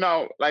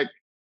 like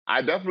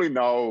I definitely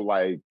know,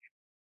 like,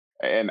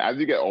 and as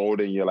you get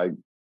older, and you're like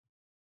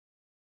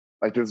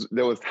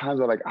there was times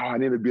where like, oh, I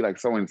need to be like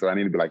so and so. I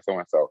need to be like so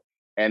and so.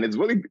 And it's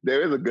really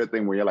there is a good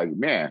thing where you're like,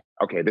 man,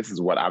 okay, this is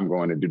what I'm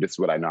going to do. This is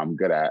what I know I'm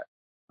good at.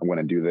 I'm going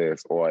to do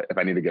this. Or if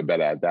I need to get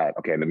better at that,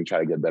 okay, let me try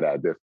to get better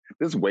at this.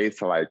 There's ways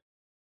to like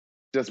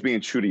just being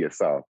true to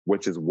yourself,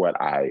 which is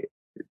what I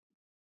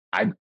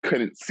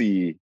couldn't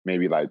see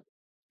maybe like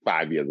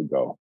 5 years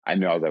ago. I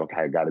knew I was like,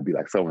 okay, I got to be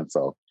like so and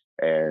so.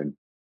 And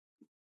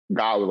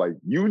God was like,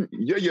 you're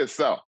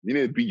yourself. You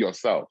need to be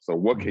yourself. So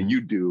what can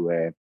you do?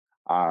 And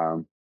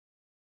I'm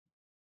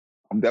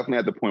definitely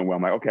at the point where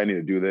I'm like, okay, I need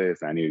to do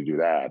this, and I need to do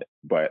that,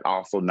 but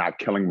also not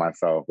killing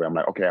myself. Where I'm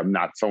like, okay, I'm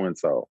not so and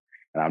so,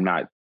 and I'm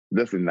not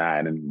this and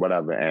that, and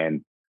whatever.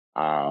 And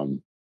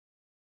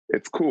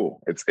it's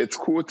cool. It's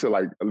cool to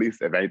like at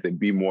least, if anything,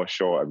 be more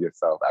sure of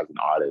yourself as an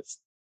artist.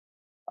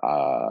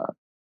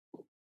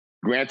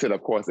 Granted,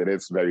 of course, it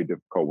is very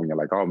difficult when you're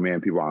like, oh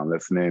man, people aren't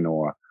listening,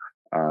 or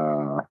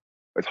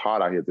it's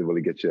hard out here to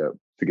really get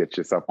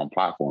yourself on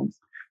platforms.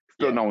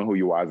 Still knowing who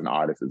you are as an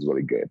artist is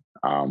really good.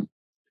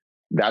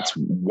 That's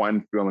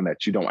one feeling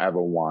that you don't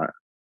ever want,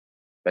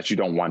 that you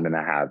don't want to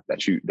have,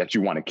 that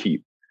you want to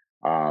keep.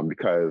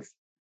 Because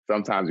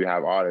sometimes you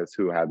have artists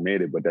who have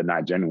made it, but they're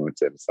not genuine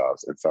to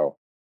themselves. And so,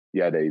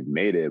 yeah, they've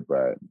made it,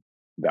 but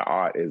the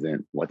art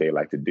isn't what they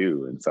like to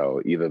do. And so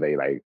either they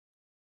like,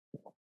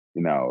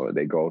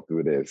 they go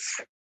through this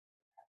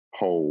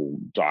whole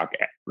dark,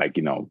 like,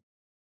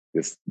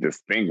 this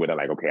thing where they're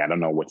like, okay, I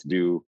don't know what to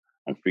do.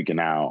 I'm freaking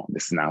out.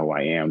 This is not who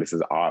I am. This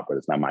is art, but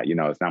it's not my,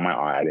 it's not my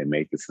art. I didn't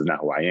make this. Is not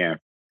who I am.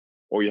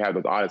 Or you have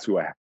those artists who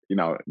are,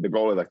 the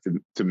goal is like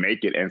to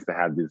make it and to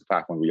have these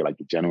platforms where you're like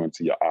genuine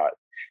to your art,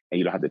 and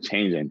you don't have to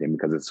change anything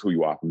because it's who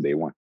you are from day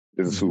one.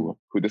 This is who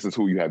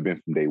you have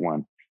been from day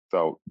one.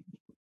 So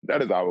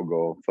that is our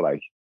goal, to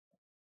like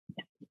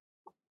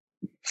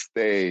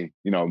stay,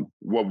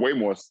 we're way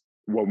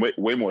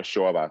more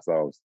sure of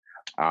ourselves.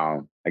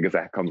 I guess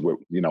that comes with,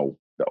 the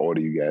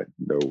older you get,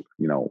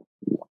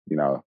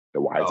 the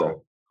wiser.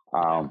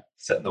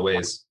 Setting the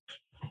ways.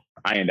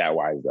 I ain't that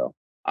wise though.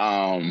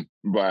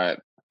 But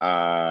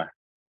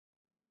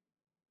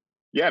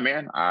yeah,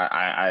 man,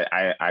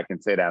 I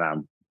can say that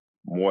I'm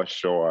more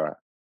sure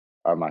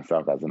of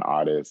myself as an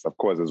artist. Of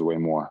course, there's way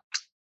more.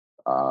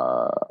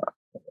 I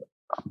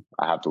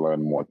have to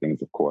learn more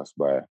things, of course,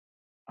 but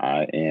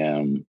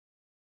I'm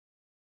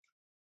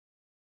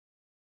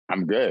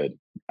good.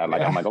 I'm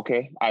like,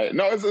 okay.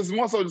 It's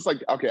more so just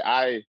like, okay,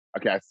 I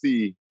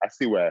see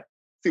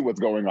what's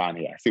going on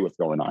here. I see what's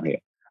going on here.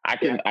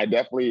 I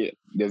definitely,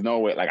 there's no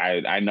way, like,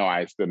 I know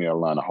I still need to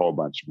learn a whole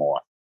bunch more.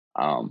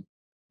 I'm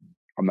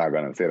not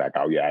going to say like,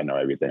 oh yeah, I know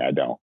everything. I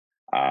don't.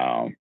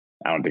 I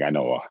don't think I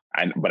know,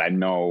 but I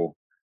know,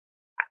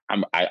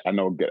 I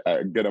know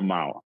a good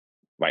amount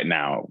right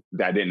now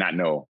that I did not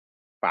know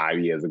 5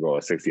 years ago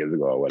or 6 years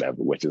ago or whatever,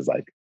 which is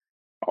like,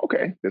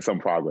 okay, there's some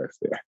progress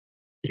there.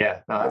 Yeah,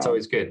 no, that's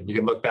always good. You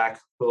can look back a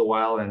little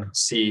while and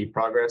see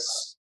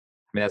progress.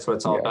 I mean, that's what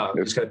it's all about.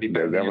 You just got to be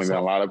better. There's definitely been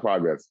a lot of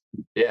progress.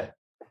 Yeah,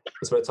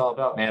 that's what it's all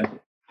about, man.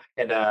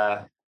 And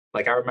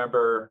like I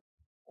remember,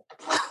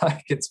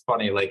 like it's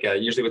funny. Like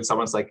usually when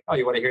someone's like, "Oh,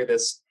 you want to hear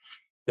this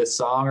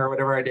song or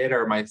whatever I did,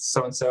 or my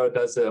so and so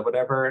does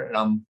whatever,"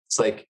 and it's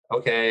like,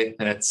 okay,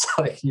 and it's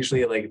like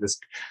usually like this,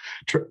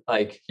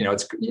 like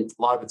it's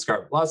a lot of it's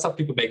garbage. A lot of stuff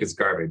people make is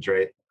garbage,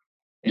 right?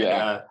 And,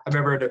 I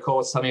remember Nicole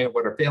was telling me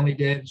what her family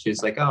did.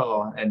 She's like,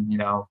 oh, and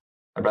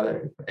my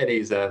brother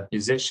Eddie's a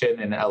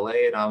musician in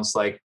LA, and I was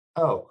like,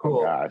 oh,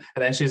 cool. Oh,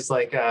 and then she's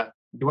like,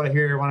 you want to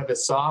hear one of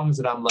his songs?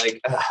 And I'm like,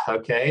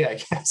 okay, I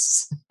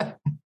guess.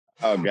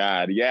 Oh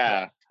God,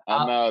 yeah,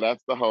 I know,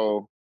 that's the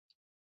whole.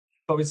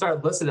 But we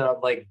started listening.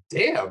 I'm like,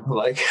 damn,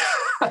 like,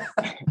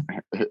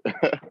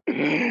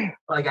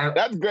 like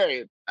that's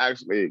great.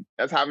 Actually,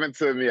 that's happened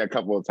to me a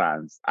couple of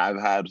times. I've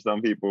had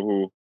some people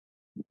who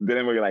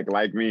didn't really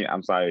like me.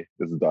 I'm sorry,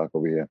 this is dark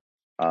over here.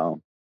 Okay,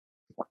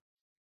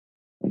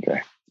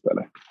 it's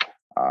better.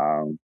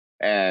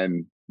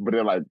 But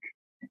they're like,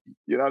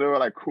 they were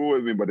like cool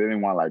with me, but they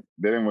didn't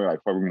really like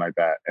fuck with me like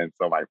that. And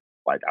so like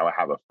I would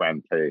have a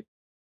friend play,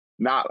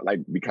 not like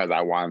because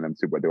I wanted them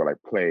to, but they would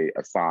like play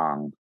a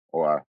song,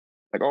 or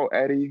like, oh,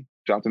 Eddie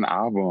dropped an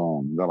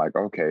album. They're like,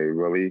 okay,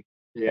 really?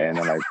 Yeah. And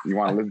they're like, you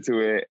want to listen to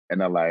it? And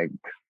they're like,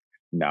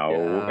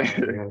 no.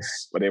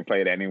 Yes. But they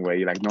play it anyway.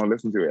 You're like, no,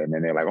 listen to it. And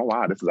then they're like, oh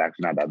wow, this is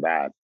actually not that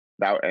bad.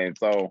 And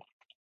so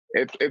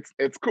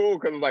it's cool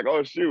because it's like,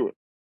 oh shoot.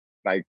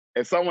 Like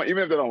if someone,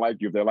 even if they don't like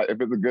you,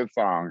 if it's a good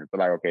song, they're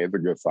like, okay, it's a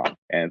good song.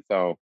 And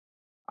so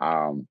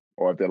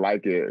or if they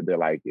like it,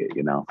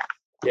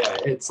 Yeah,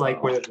 it's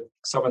like when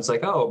someone's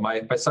like, oh,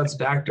 my son's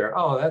an actor.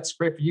 Oh, that's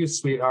great for you,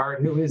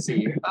 sweetheart. Who is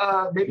he?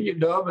 Maybe you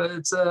know him, but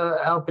it's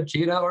Al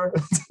Pacino or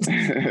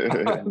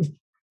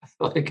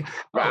like.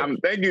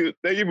 Thank you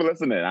for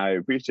listening. I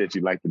appreciate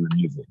you liking the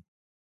music.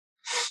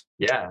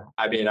 Yeah,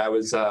 I mean, I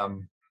was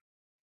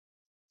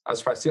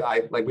surprised too.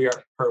 We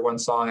heard one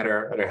song at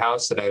our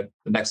house, and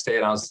the next day,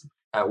 and I was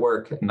at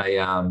work, and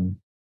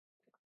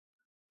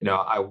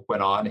I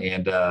went on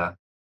and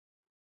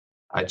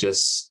I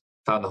just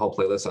found the whole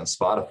playlist on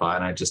Spotify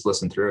and I just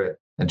listened through it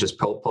and just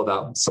pulled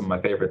out some of my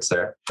favorites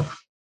there.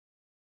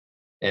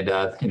 And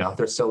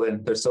they're still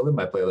in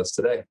my playlist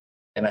today.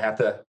 And I'm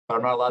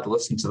not allowed to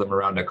listen to them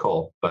around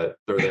Nicole, but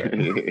they're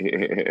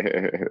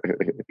there.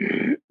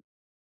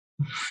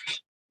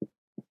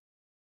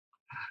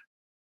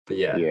 But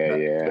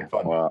yeah.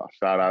 Well,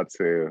 shout out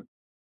to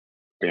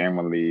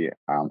Family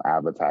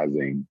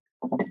Advertising,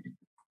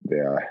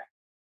 their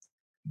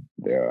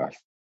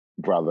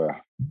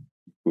brother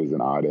who's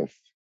an artist.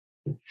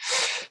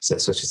 So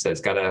that's what she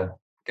says. Gotta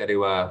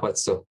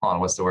what's the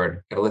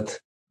word? Gotta lift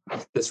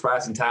this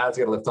rising tide's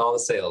gotta lift all the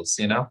sails,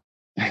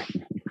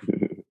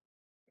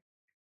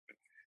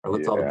 or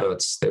lift all the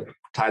boats. The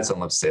tides don't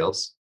lift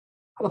sails.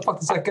 How the fuck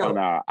does that go? Oh,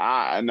 no,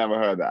 I never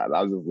heard that.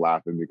 I was just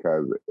laughing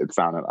because it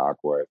sounded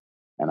awkward.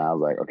 And I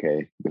was like,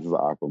 okay, this is an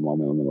awkward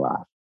moment. Let me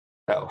laugh.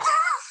 Oh,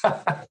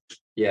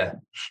 yeah.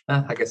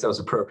 I guess that was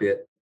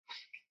appropriate.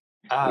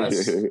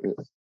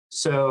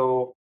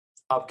 So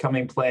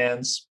upcoming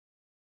plans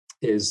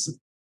is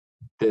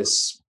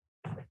this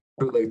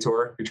bootleg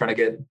tour you're trying to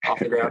get off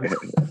the ground?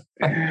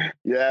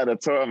 Yeah, the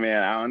tour,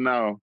 man. I don't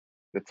know.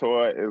 The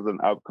tour is an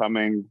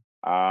upcoming.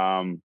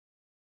 And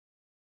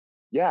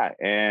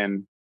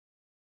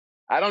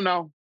I don't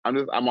know.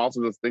 I'm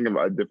also just thinking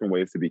about different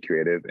ways to be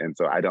creative, and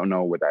so I don't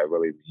know what that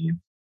really means.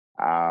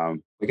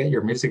 We got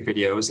your music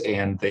videos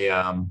and the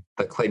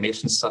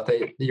claymation stuff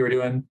that you were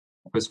doing.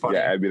 It was funny.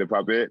 Yeah, I'd be the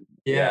puppet.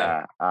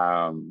 Yeah.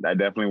 That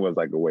definitely was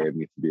like a way of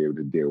me to be able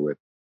to deal with,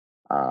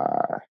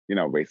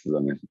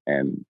 racism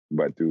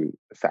but through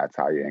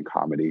satire and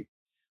comedy.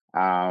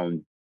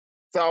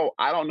 So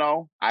I don't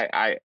know.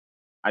 I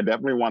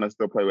definitely want to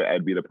still play with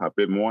Ed Be the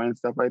Puppet more and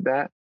stuff like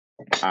that.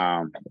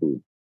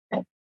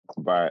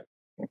 But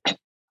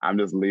I'm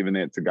just leaving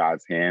it to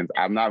God's hands.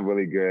 I'm not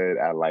really good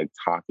at like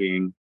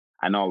talking.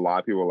 I know a lot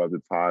of people love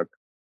to talk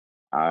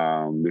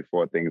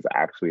before things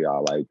actually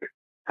are like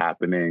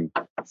happening.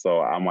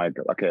 So I'm like,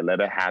 okay, let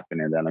it happen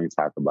and then let me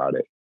talk about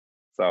it.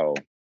 So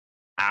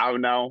I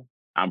don't know.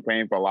 I'm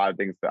praying for a lot of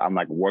things. I'm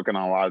like working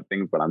on a lot of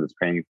things, but I'm just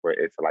praying for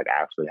it to like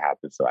actually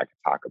happen so I can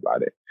talk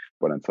about it.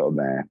 But until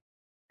then,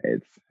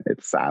 it's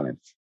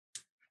silence.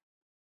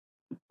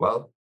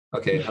 Well,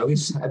 okay. At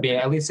least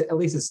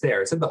it's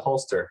there. It's in the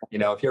holster.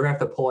 If you ever have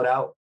to pull it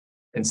out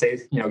and say,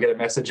 get a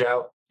message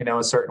out,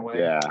 a certain way.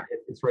 Yeah,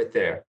 it's right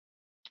there.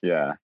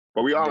 Yeah,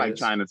 but we are like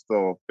trying to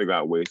still figure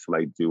out ways to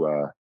like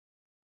do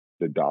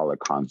the dollar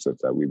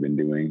concerts that we've been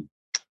doing.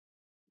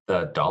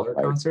 The dollar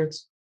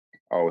concerts?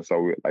 Oh, so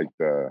we, like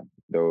the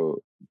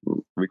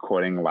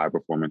recording live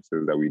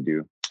performances that we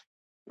do.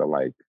 So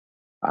like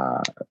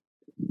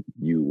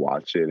you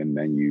watch it and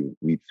then you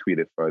retweet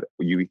it or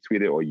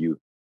you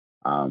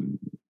can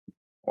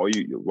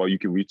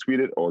retweet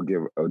it or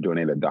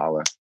donate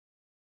 $1.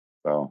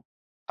 So.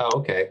 Oh,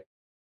 okay.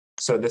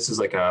 So this is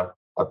like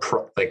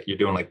like you're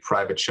doing like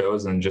private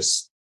shows and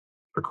just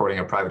recording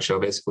a private show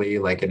basically,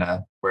 like in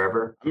a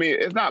wherever? I mean,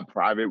 it's not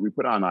private. We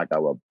put it on like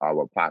our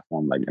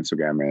platform, like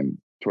Instagram and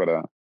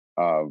Twitter.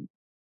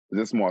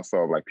 Just more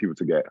so like people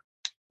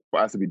for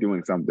us to be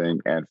doing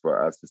something and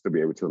for us just to be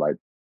able to like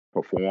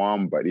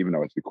perform, but even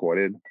though it's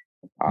recorded,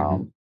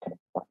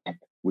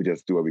 we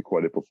just do a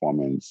recorded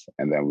performance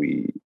and then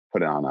we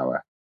put it on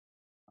our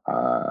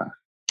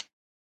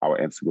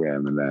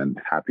Instagram and then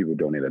have people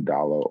donate $1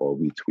 or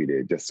retweet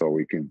it just so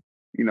we can,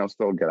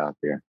 still get out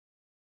there.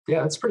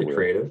 Yeah, that's pretty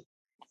creative.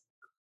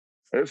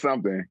 It's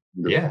something.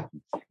 Yeah.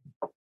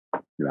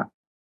 Yeah.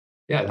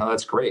 Yeah, no,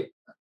 that's great.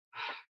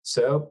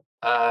 So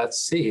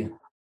let's see.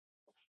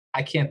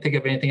 I can't think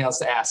of anything else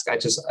to ask. I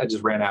just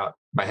ran out.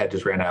 My head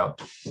just ran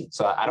out.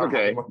 So I don't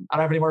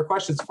have any more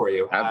questions for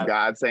you. That's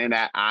God saying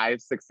that I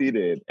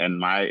succeeded and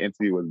my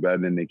interview was better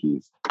than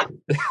Nikki's.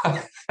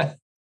 I'm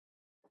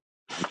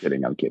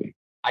kidding.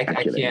 I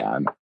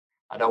can't.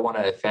 I don't want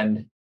to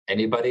offend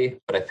anybody,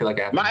 but I feel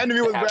like my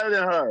interview was better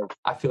than hers.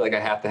 I feel like I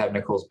have to have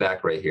Nicole's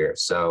back right here.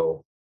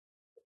 So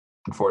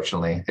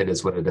unfortunately, it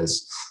is what it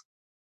is.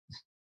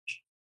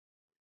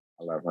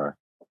 I love her.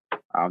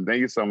 Thank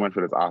you so much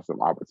for this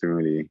awesome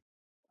opportunity.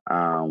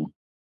 I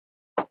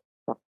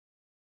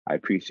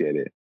appreciate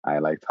it. I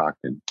like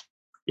talking.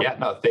 Yeah,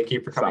 no, thank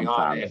you for coming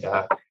on. And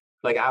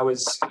like I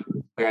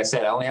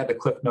said, I only had the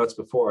clip notes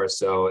before,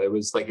 so it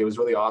was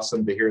really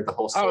awesome to hear the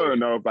whole story. I don't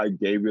know if I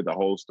gave you the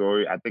whole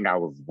story. I think I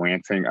was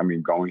ranting. I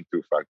mean, going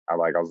through. I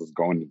was just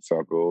going in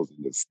circles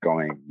and just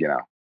going,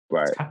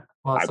 But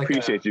I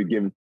appreciate you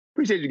giving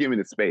me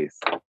the space.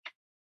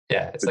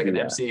 Yeah, it's like an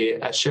MC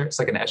Escher. It's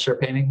like an Escher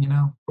painting,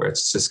 where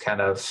it's just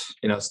kind of,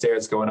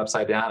 stairs going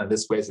upside down in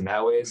this ways and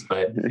that ways.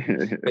 But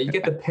you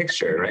get the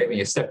picture, right? When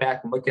you step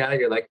back and look at it,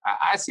 you're like,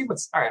 I see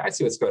what's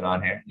going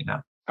on here,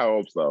 I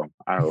hope so.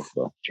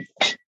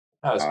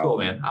 That was cool,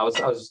 man.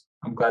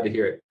 I'm glad to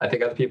hear it. I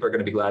think other people are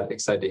going to be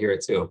excited to hear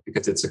it too,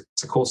 because it's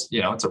a cool,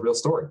 it's a real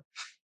story.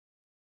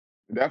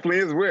 It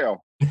definitely is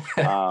real.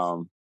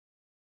 But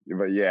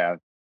yeah,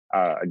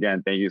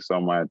 again, thank you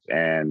so much.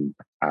 And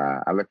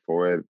I look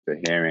forward to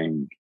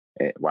hearing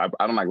Well,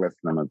 I don't like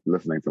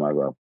listening to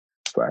myself,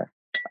 but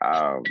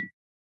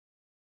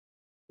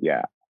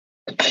yeah.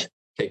 Okay,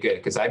 good.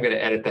 Because I'm going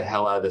to edit the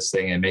hell out of this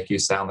thing and make you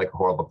sound like a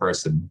horrible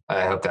person.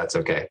 I hope that's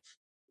okay.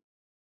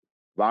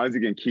 As long as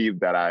you can keep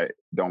that I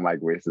don't like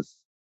racist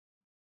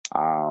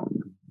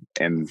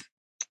in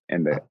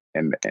the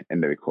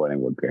recording,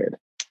 we're good.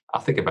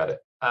 I'll think about it.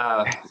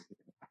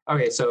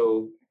 Okay,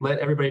 so let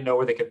everybody know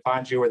where they can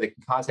find you, where they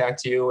can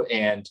contact you,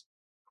 and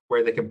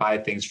where they can buy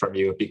things from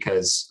you,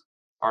 because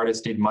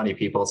artists need money,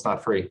 people. It's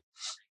not free.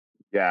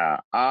 Yeah.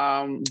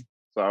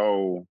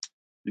 So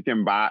you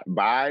can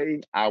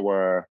buy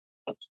our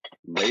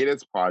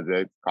latest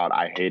project called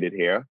I Hate It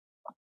Here.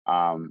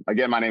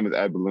 Again, my name is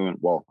Ed Balloon.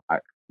 Well,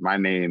 my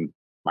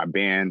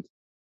band,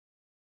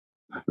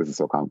 this is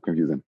so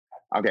confusing.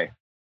 Okay.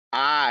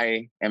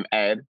 I am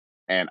Ed,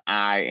 and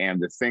I am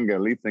the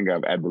lead singer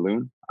of Ed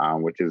Balloon,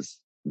 which is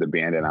the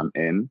band that I'm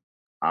in.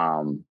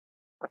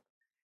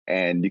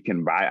 And you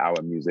can buy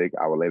our music.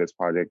 Our latest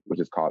project, which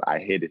is called I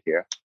Hate It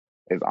Here,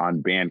 is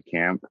on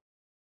Bandcamp.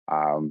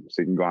 So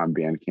you can go on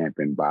Bandcamp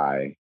and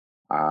buy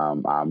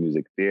our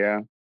music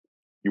there.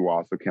 You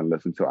also can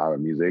listen to our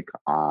music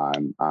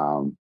on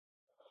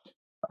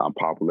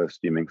popular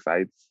streaming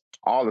sites,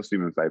 all the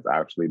streaming sites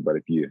actually. But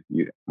if you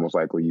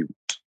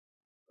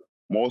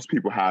most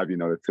people have,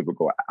 the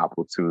typical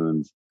Apple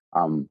Tunes,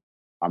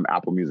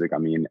 Apple Music,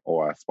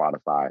 or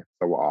Spotify.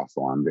 So we're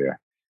also on there.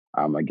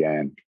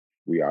 Again,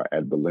 we are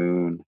Ed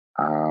Balloon.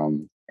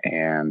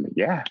 And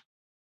yeah,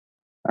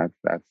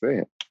 that's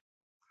it.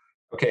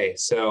 Okay,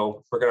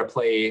 so we're going to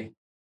play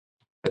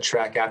a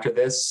track after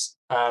this.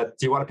 Do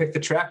you want to pick the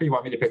track, or you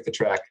want me to pick the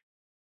track?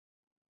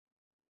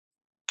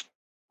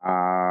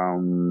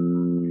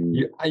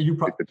 You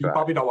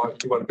probably don't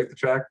want. You want to pick the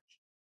track?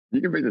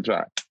 You can pick the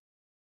track.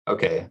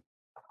 Okay,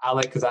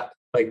 because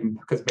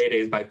Mayday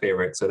is my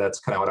favorite, so that's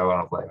kind of what I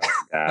want to play.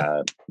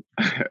 God.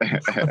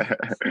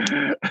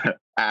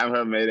 I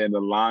haven't made it in the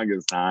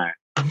longest time.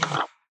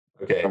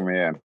 Okay. Oh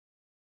man.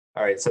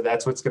 All right, so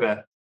that's what's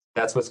gonna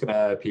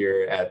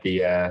appear at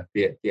the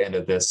end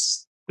of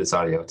this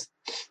audio.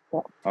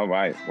 All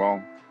right.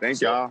 Well,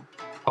 thank y'all.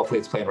 Hopefully,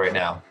 it's playing right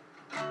now.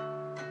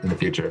 In the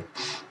future.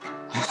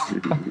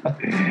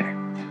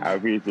 I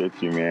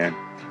appreciate you, man.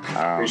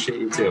 Appreciate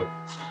you too.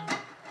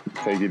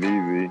 Take it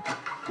easy.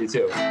 You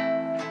too.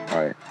 All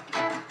right.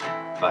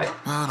 Bye.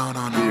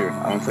 See you.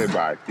 I want to say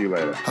bye. See you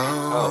later.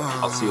 Oh,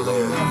 I'll see you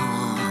later then.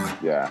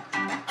 Yeah.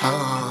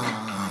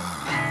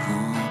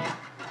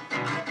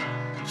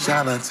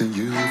 Shout out to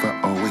you for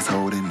always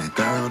holding it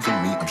down for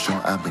me. I'm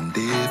sure I've been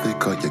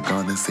difficult. You're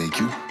gonna say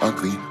you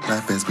ugly.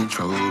 Life has been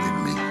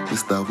trolling me.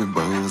 Just throwing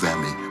bows at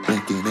me,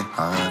 making it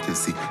hard to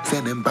see.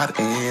 Sending bad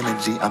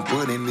energy. I'm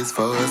putting these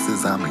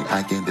forces on me.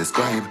 I can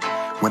describe.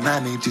 When I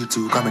need you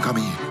to come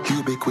here,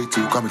 you be quick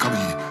to come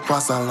here. For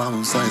so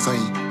long, sorry.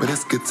 But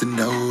it's good to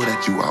know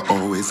that you are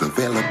always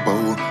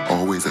available,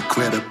 always a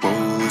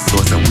credible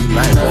source. And we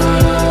like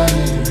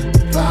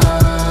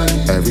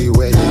every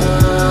way.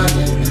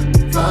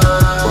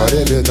 But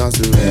if it don't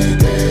suit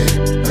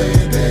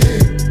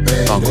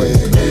I'm quick.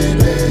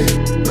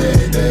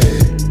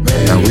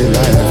 And we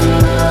like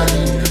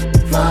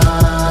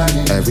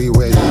every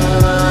way.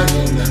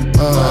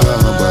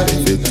 But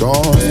if it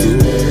don't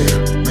suit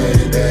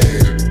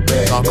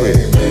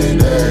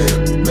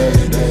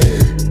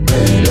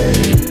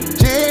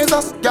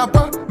Jesus, your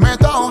birth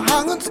made all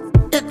hands.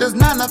 It does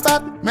none of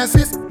that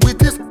messes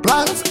with his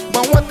plans.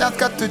 But what that's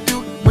got to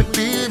do with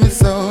living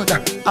so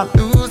that I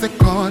lose the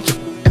control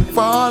and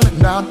falling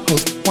down.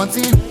 Cause one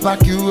thing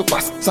like you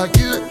pass, so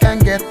you can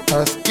get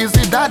us. Is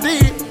it that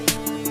deep?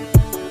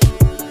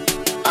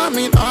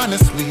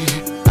 Honestly,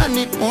 I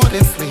need more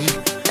than sleep.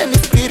 And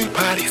these pity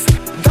parties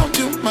don't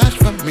do much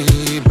for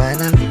me.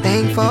 But I'm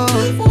thankful.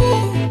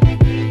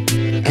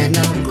 And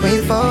I'm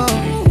grateful,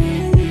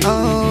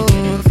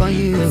 for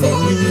you,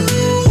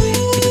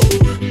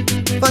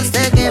 for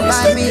sticking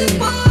by me.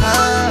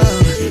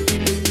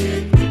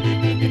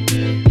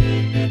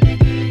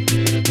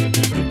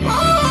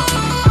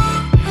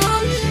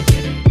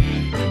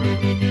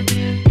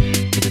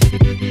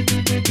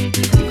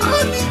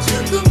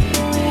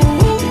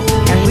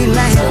 And we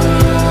like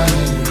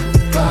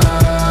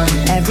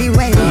every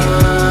way.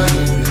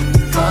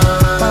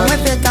 But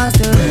if it comes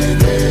to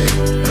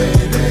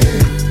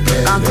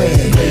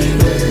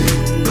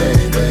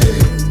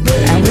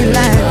and we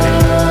like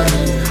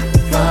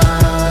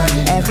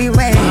every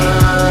way.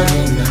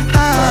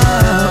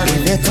 Oh,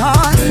 if it's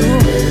hard to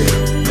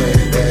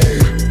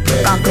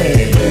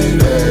concrete.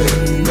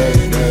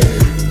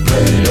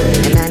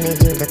 And I need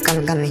you to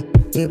come me.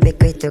 You be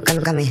quick to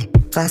come me.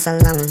 For so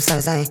long, I'm so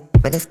sorry.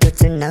 But it's good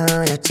to know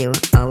that you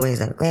are always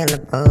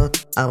available,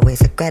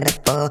 always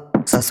credible.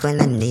 So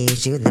when I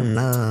need you the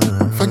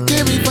most.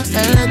 Forgive me for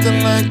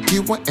acting like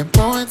you were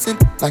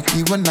important, like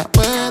you were not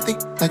worthy,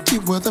 like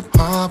you were the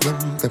problem.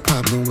 The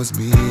problem was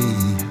me.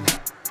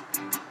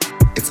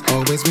 It's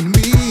always been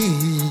me.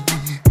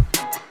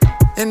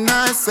 And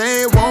I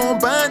say,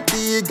 won't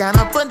buddy,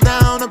 gotta put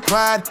down the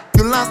pride.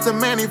 You lost so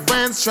many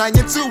friends trying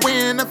to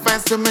win a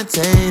fight to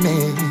maintain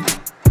it.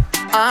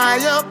 I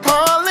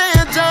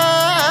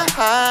apologize.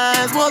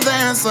 Well,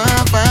 then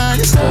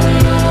suffice.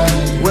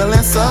 Well,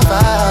 it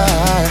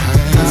suffice.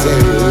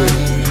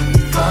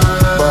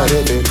 But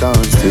if it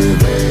comes to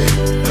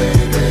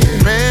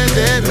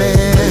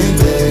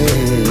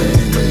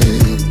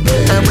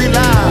and we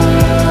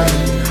lie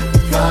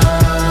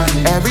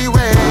every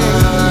way.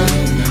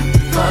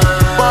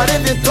 But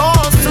if it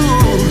comes to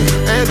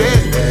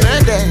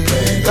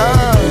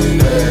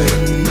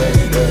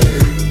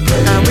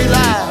and we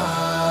lie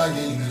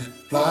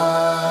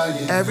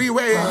every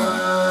way.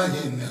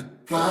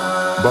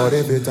 But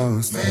if it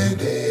comes to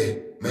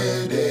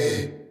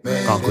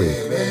concrete.